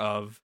aware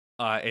of.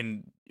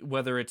 And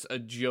whether it's a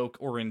joke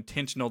or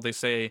intentional, they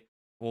say,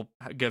 we'll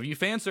give you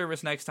fan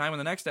service next time in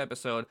the next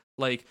episode.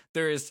 Like,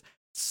 there is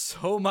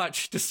so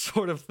much to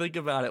sort of think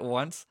about at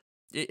once.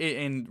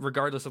 And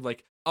regardless of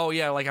like, oh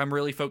yeah, like I'm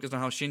really focused on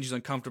how Shinji's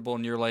uncomfortable,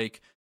 and you're like,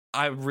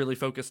 I'm really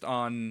focused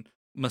on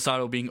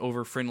Misato being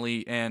over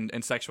friendly and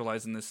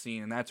sexualized in this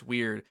scene, and that's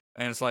weird.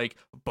 And it's like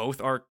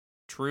both are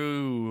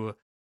true,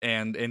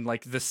 and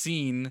like the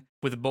scene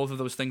with both of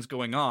those things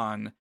going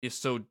on is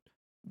so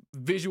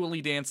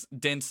visually dense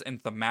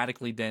and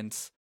thematically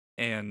dense,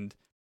 and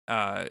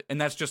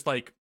that's just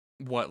like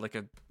what, like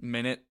a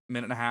minute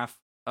and a half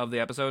of the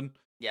episode.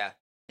 Yeah,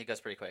 It goes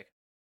pretty quick.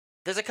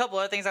 There's a couple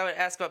other things I would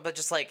ask about, but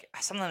just like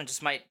some of them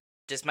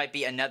just might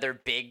be another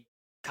big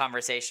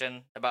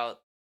conversation about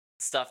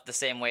stuff the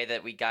same way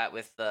that we got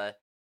with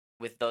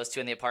those two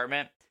in the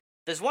apartment.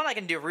 There's one I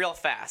can do real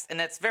fast, and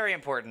that's very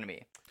important to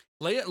me.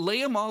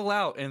 Lay them all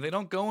out, and if they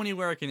don't go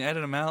anywhere, I can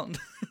edit them out.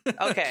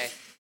 Okay.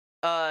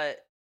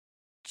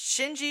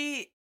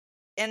 Shinji,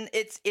 and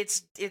it's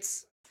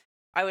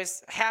I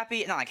was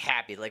happy, not like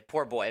happy, like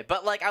poor boy,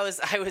 but like I was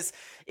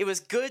it was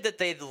good that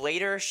they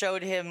later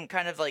showed him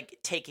kind of like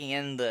taking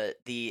in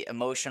the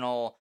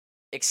emotional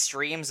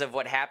extremes of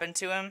what happened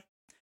to him.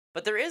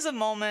 But there is a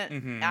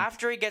moment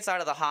after he gets out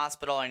of the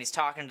hospital and he's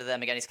talking to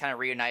them again, he's kind of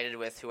reunited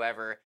with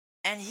whoever,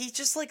 and he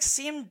just like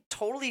seemed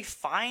totally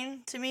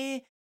fine to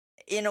me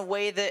in a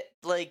way that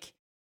like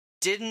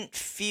didn't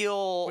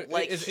feel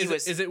like he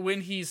was. Is it when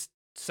he's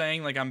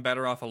saying like I'm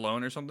better off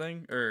alone or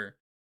something? Or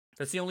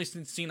that's the only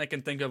scene I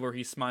can think of where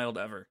he smiled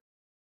ever.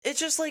 It's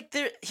just like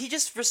he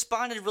just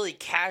responded really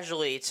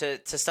casually to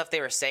stuff they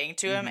were saying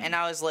to him, and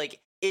I was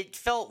like, it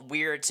felt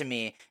weird to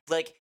me.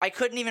 Like I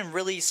couldn't even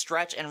really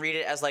stretch and read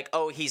it as like,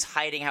 oh, he's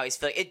hiding how he's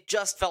feeling. It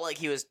just felt like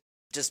he was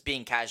just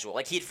being casual.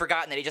 Like he'd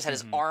forgotten that he just had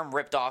his arm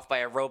ripped off by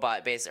a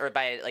robot or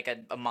by like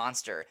a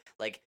monster.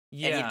 Like.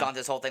 Yeah. And he'd gone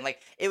through this whole thing.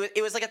 Like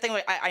it was like a thing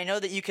where I know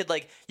that you could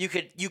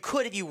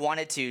if you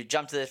wanted to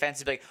jump to the defense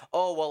and be like,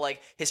 oh well, like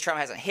his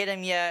trauma hasn't hit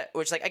him yet,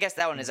 which like I guess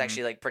that one is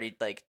actually like pretty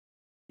like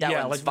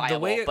that one's like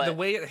viable, the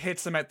way it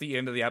hits him at the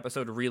end of the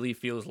episode really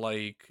feels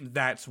like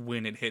that's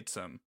when it hits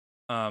him.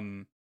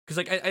 Because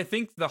like I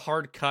think the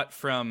hard cut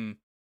from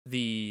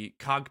the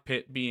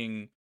cockpit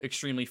being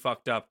extremely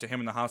fucked up to him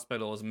in the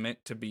hospital is meant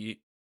to be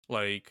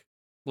like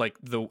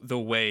the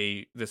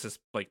way this is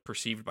like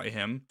perceived by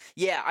him.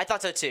 Yeah, I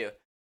thought so too.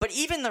 But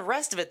even the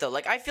rest of it, though,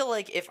 like, I feel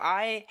like if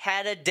I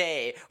had a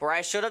day where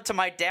I showed up to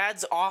my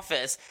dad's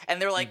office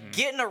and they're like,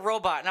 get in a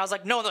robot, and I was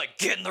like, no, they're like,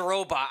 get in the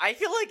robot, I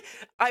feel like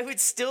I would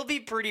still be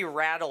pretty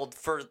rattled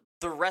for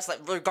the rest,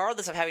 like,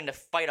 regardless of having to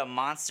fight a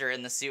monster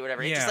in the suit or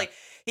whatever. Yeah.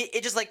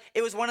 It just, like,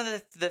 it was one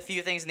of the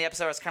few things in the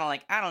episode I was kind of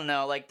like, I don't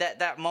know, like,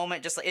 that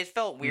moment just, like, it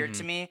felt weird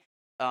to me.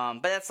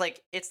 But that's,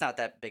 like, it's not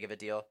that big of a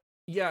deal.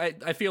 Yeah,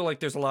 I feel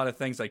like there's a lot of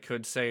things I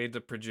could say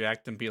to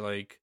project and be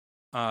like,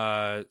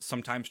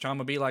 sometimes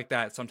trauma be like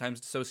that, sometimes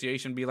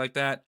dissociation be like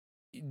that.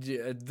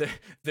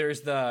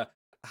 There's the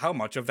how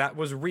much of that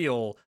was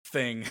real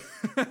thing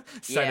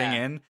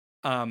setting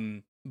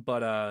in.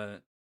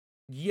 But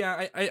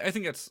yeah, I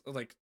think it's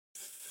like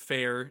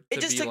fair. It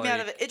just took me out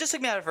of it. It just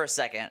took me out of it for a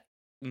second.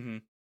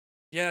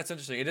 Yeah, that's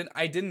interesting.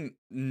 I didn't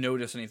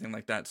notice anything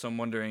like that, so I'm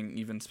wondering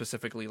even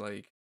specifically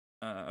like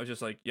I was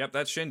just like, yep,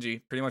 that's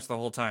Shinji pretty much the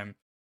whole time.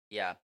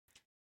 Yeah.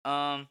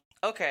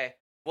 Okay.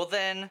 Well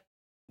then.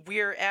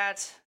 We're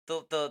at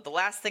the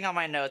last thing on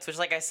my notes, which,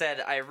 like I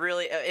said, I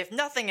really, if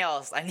nothing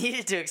else, I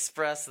needed to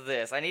express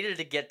this. I needed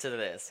to get to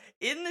this.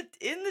 In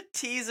the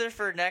teaser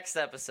for next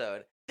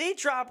episode, they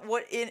drop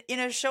what in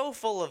a show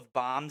full of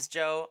bombs,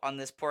 Joe, on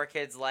this poor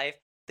kid's life.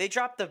 They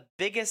dropped the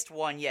biggest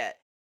one yet.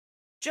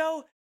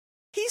 Joe,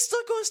 he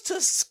still goes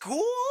to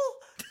school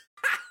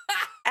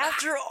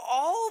after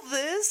all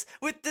this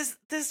with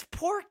this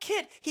poor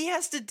kid. He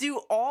has to do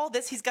all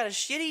this. He's got a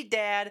shitty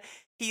dad.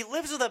 He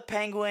lives with a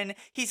penguin.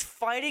 He's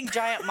fighting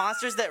giant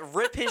monsters that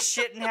rip his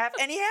shit in half,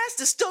 and he has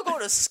to still go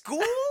to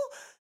school?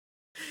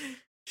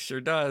 Sure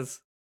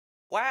does.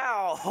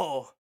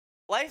 Wow.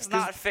 Life's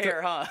not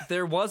fair, huh?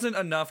 There wasn't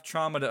enough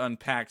trauma to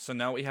unpack, so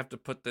now we have to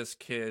put this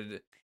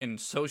kid in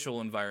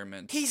social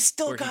environments. He's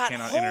still where got he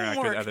cannot homework,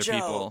 interact with other Joe.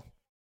 people.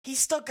 He's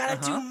still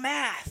got to do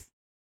math.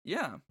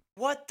 Yeah.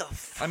 What the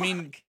fuck? I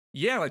mean,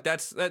 yeah, like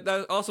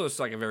that also is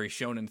like a very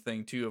shonen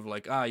thing too, of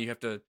like, you have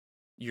to.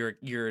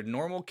 You're a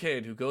normal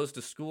kid who goes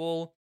to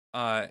school,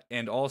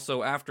 and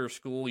also after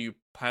school you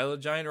pilot a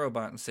giant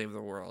robot and save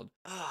the world.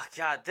 Oh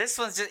god, this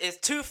one's it's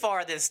too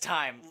far this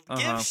time.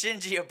 Give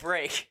Shinji a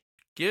break.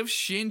 Give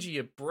Shinji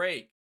a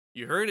break.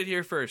 You heard it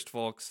here first,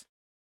 folks.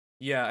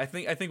 Yeah, I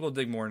think we'll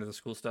dig more into the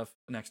school stuff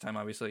next time,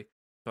 obviously.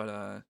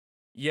 But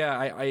yeah,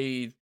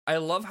 I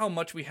love how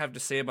much we have to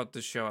say about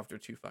this show after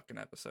 2 fucking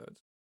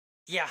episodes.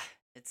 Yeah,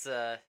 it's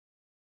a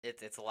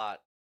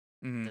lot.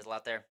 There's a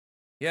lot there.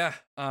 Yeah,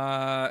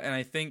 and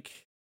I think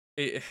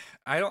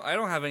I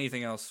don't have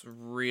anything else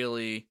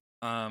really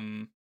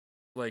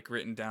like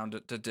written down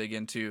to dig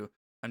into.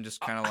 I'm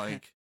just kind of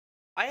like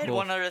I had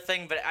one other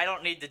thing, but I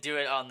don't need to do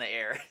it on the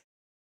air.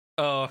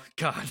 Oh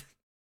god,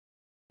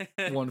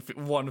 one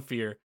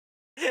fear.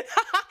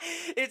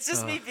 It's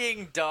just me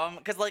being dumb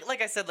because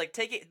like I said, like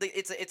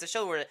it's a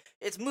show where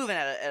it's moving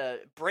at a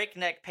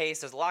breakneck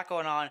pace. There's a lot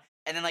going on.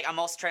 And then, like, I'm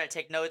also trying to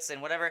take notes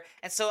and whatever.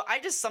 And so I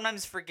just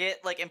sometimes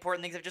forget, like,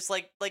 important things of just,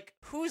 like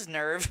who's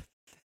Nerve?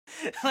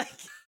 Like,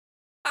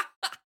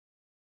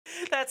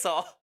 that's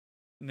all.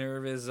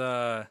 Nerve is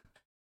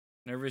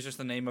just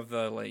the name of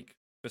the, like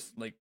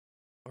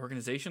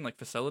organization, like,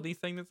 facility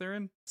thing that they're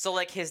in. So,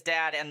 like, his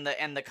dad and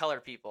the color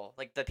people.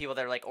 Like, the people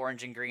that are, like,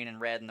 orange and green and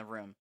red in the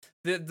room.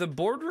 The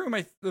boardroom,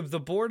 the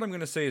board I'm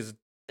going to say is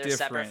They're different.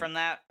 separate from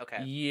that?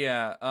 Okay.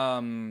 Yeah,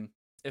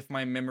 if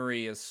my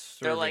memory is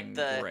They're serving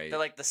like right. they're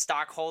like the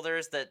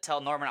stockholders that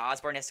tell Norman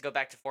Osborn he has to go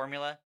back to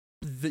Formula.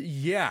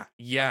 Yeah,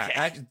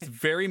 Okay.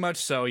 very much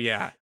so.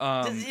 Yeah.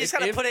 You just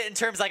gotta put it in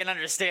terms I can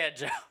understand,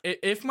 Joe.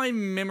 If my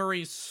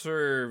memory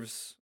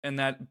serves, and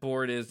that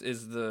board is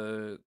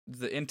the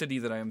entity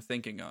that I am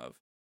thinking of,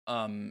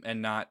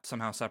 and not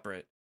somehow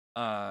separate,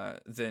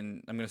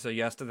 then I'm gonna say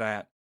yes to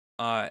that.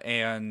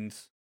 And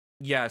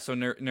yeah, so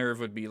Nerve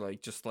would be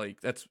like just like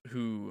that's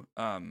who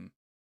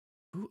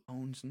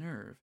owns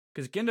Nerve,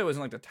 because Gendo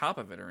isn't like the top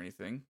of it or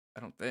anything. I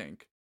don't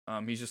think.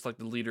 He's just like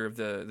the leader of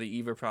the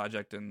Eva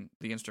project and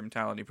the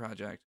Instrumentality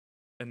project,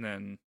 and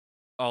then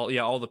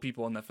all the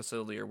people in that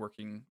facility are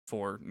working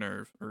for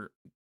Nerve, or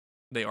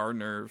they are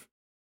Nerve.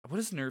 What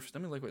is Nerve?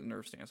 Let me look what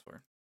Nerve stands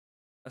for.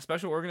 A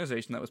special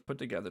organization that was put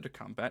together to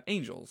combat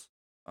angels.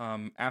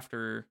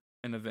 After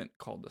an event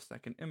called the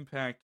Second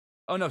Impact.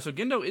 Oh no, so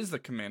Gendo is the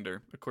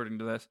commander according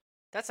to this.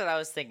 That's what I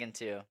was thinking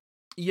too.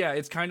 Yeah,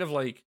 it's kind of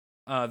like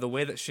the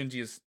way that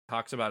Shinji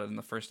talks about it in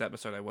the first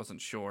episode. I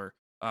wasn't sure,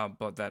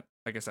 but that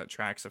I guess that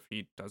tracks if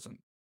he doesn't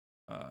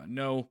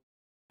know.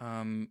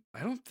 I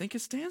don't think it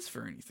stands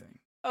for anything.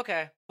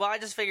 Okay. Well, I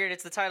just figured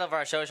it's the title of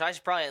our show, so I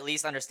should probably at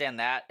least understand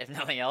that, if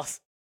nothing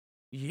else.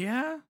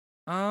 Yeah.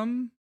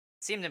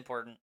 Seemed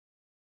important.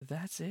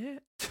 That's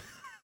it.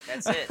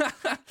 That's it.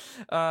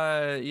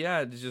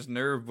 Yeah, it's just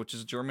Nerve, which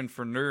is German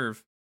for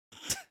nerve.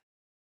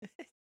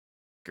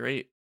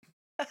 Great.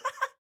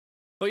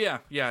 But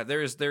yeah,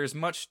 there's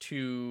much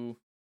to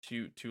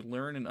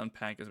learn and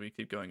unpack as we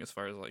keep going, as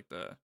far as like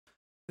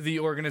the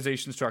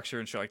organization structure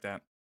and shit like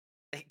that.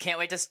 I can't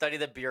wait to study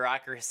the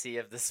bureaucracy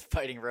of this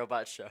fighting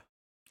robot show.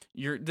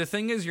 The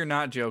thing is, you're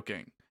not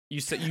joking. You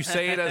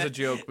say it as a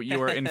joke, but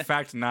you are in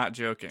fact not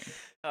joking,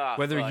 Oh,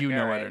 whether fuck, you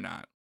know alright. it or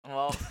not.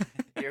 Well,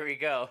 here we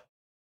go.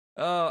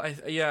 Oh, I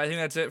think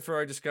that's it for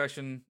our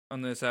discussion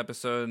on this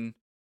episode.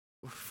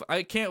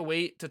 I can't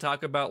wait to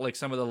talk about like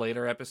some of the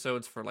later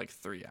episodes for like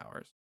 3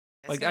 hours.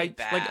 It's Like gonna be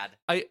bad.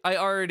 I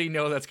already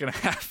know that's gonna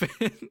happen.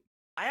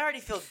 I already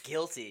feel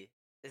guilty.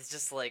 It's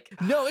just like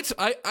No,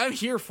 I'm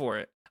here for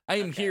it. I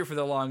am Okay. here for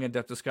the long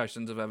in-depth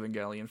discussions of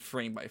Evangelion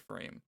frame by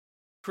frame.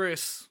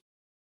 Chris,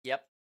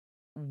 Yep.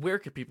 where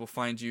could people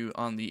find you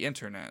on the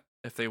internet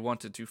if they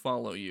wanted to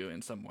follow you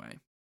in some way?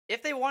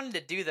 If they wanted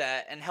to do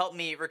that and help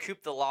me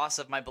recoup the loss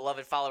of my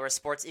beloved follower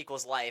Sports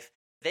Equals Life,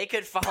 they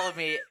could follow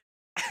me.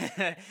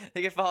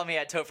 They could follow me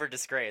at Topher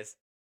Disgrace.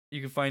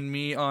 You can find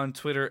me on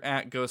Twitter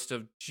at Ghost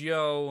of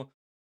Joe.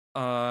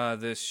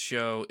 This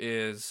show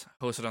is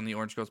hosted on the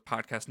Orange Groves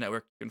Podcast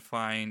Network. You can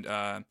find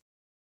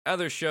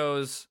other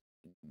shows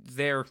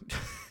there.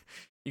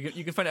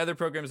 You can find other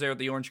programs there at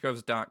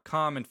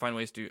theorangegroves.com and find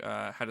ways to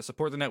how to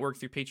support the network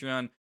through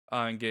Patreon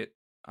and get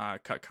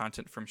cut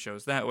content from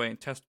shows that way and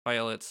test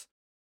pilots.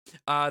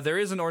 There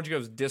is an Orange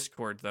Groves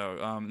Discord though.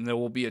 And there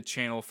will be a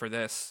channel for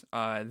this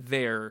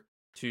there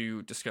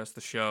to discuss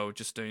the show.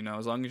 Just so you know,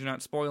 as long as you're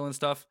not spoiling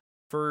stuff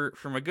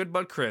from a good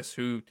bud Chris,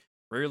 who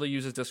rarely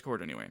uses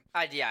Discord anyway.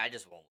 I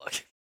just won't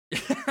look.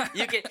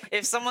 You can,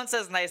 if someone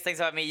says nice things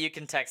about me, you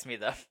can text me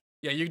though.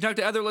 Yeah, you can talk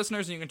to other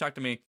listeners and you can talk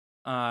to me.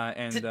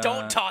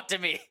 Don't talk to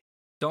me.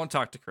 Don't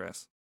talk to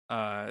Chris.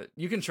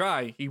 You can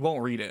try. He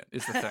won't read it.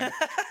 Is the thing.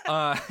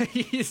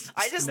 He's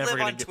I just never live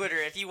gonna on Twitter.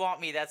 If you want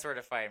me, that's where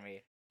to find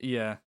me.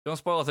 Yeah, don't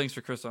spoil things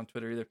for Chris on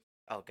Twitter either.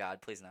 Oh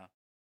God, please no.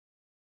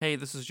 Hey,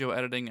 this is Joe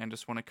editing. I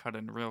just want to cut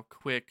in real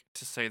quick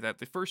to say that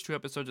the first 2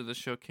 episodes of this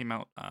show came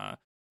out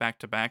back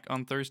to back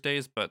on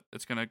Thursdays, but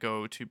it's gonna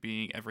go to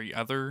being every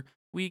other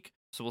week.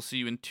 So we'll see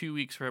you in 2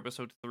 weeks for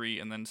episode 3,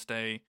 and then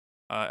stay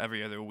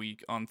every other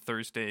week on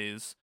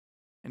Thursdays.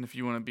 And if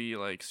you want to be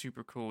like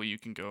super cool, you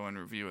can go and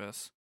review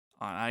us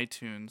on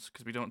iTunes,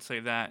 because we don't say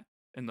that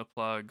in the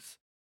plugs.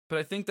 But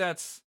I think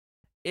that's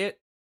it.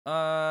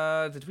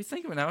 Did we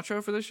think of an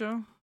outro for the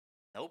show?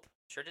 Nope,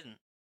 sure didn't.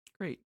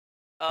 Great.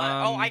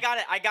 Oh, I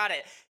got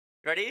it.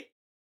 Ready?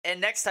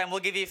 And next time we'll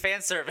give you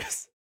fan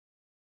service.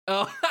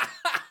 Oh.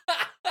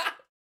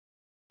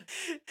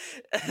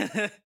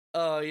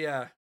 Oh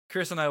yeah.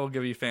 Chris and I will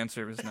give you fan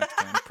service next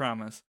time,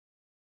 promise.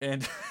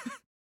 And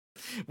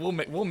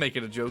we'll make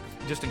it a joke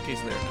just in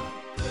case they're not.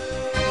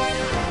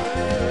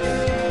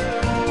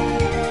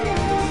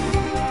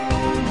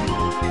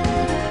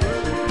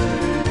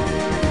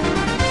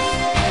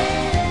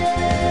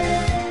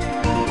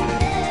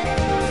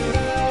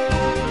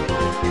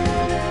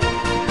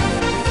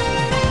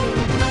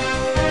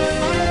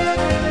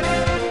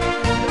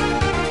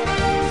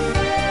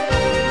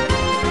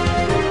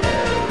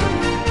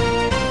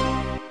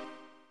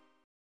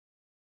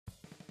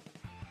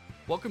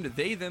 Welcome to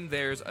They, Them,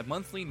 Theirs, a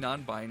monthly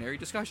non-binary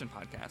discussion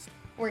podcast.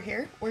 We're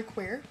here, we're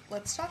queer,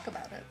 let's talk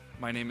about it.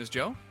 My name is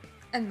Joe.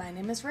 And my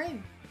name is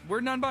Rain.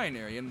 We're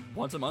non-binary, and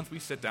once a month we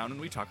sit down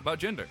and we talk about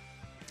gender.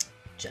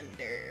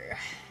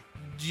 Gender.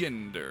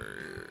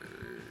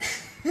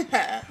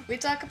 We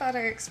talk about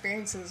our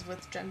experiences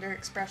with gender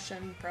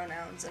expression,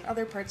 pronouns, and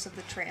other parts of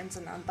the trans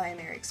and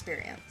non-binary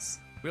experience.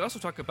 We also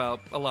talk about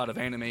a lot of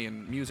anime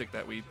and music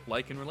that we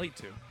like and relate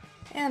to.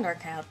 And our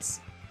cats.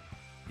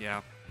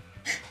 Yeah.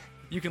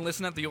 You can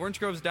listen at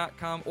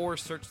theorangegroves.com or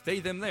search They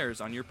Them Theirs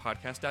on your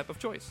podcast app of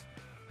choice.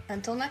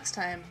 Until next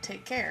time,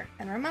 take care,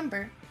 and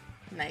remember,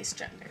 nice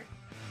gender.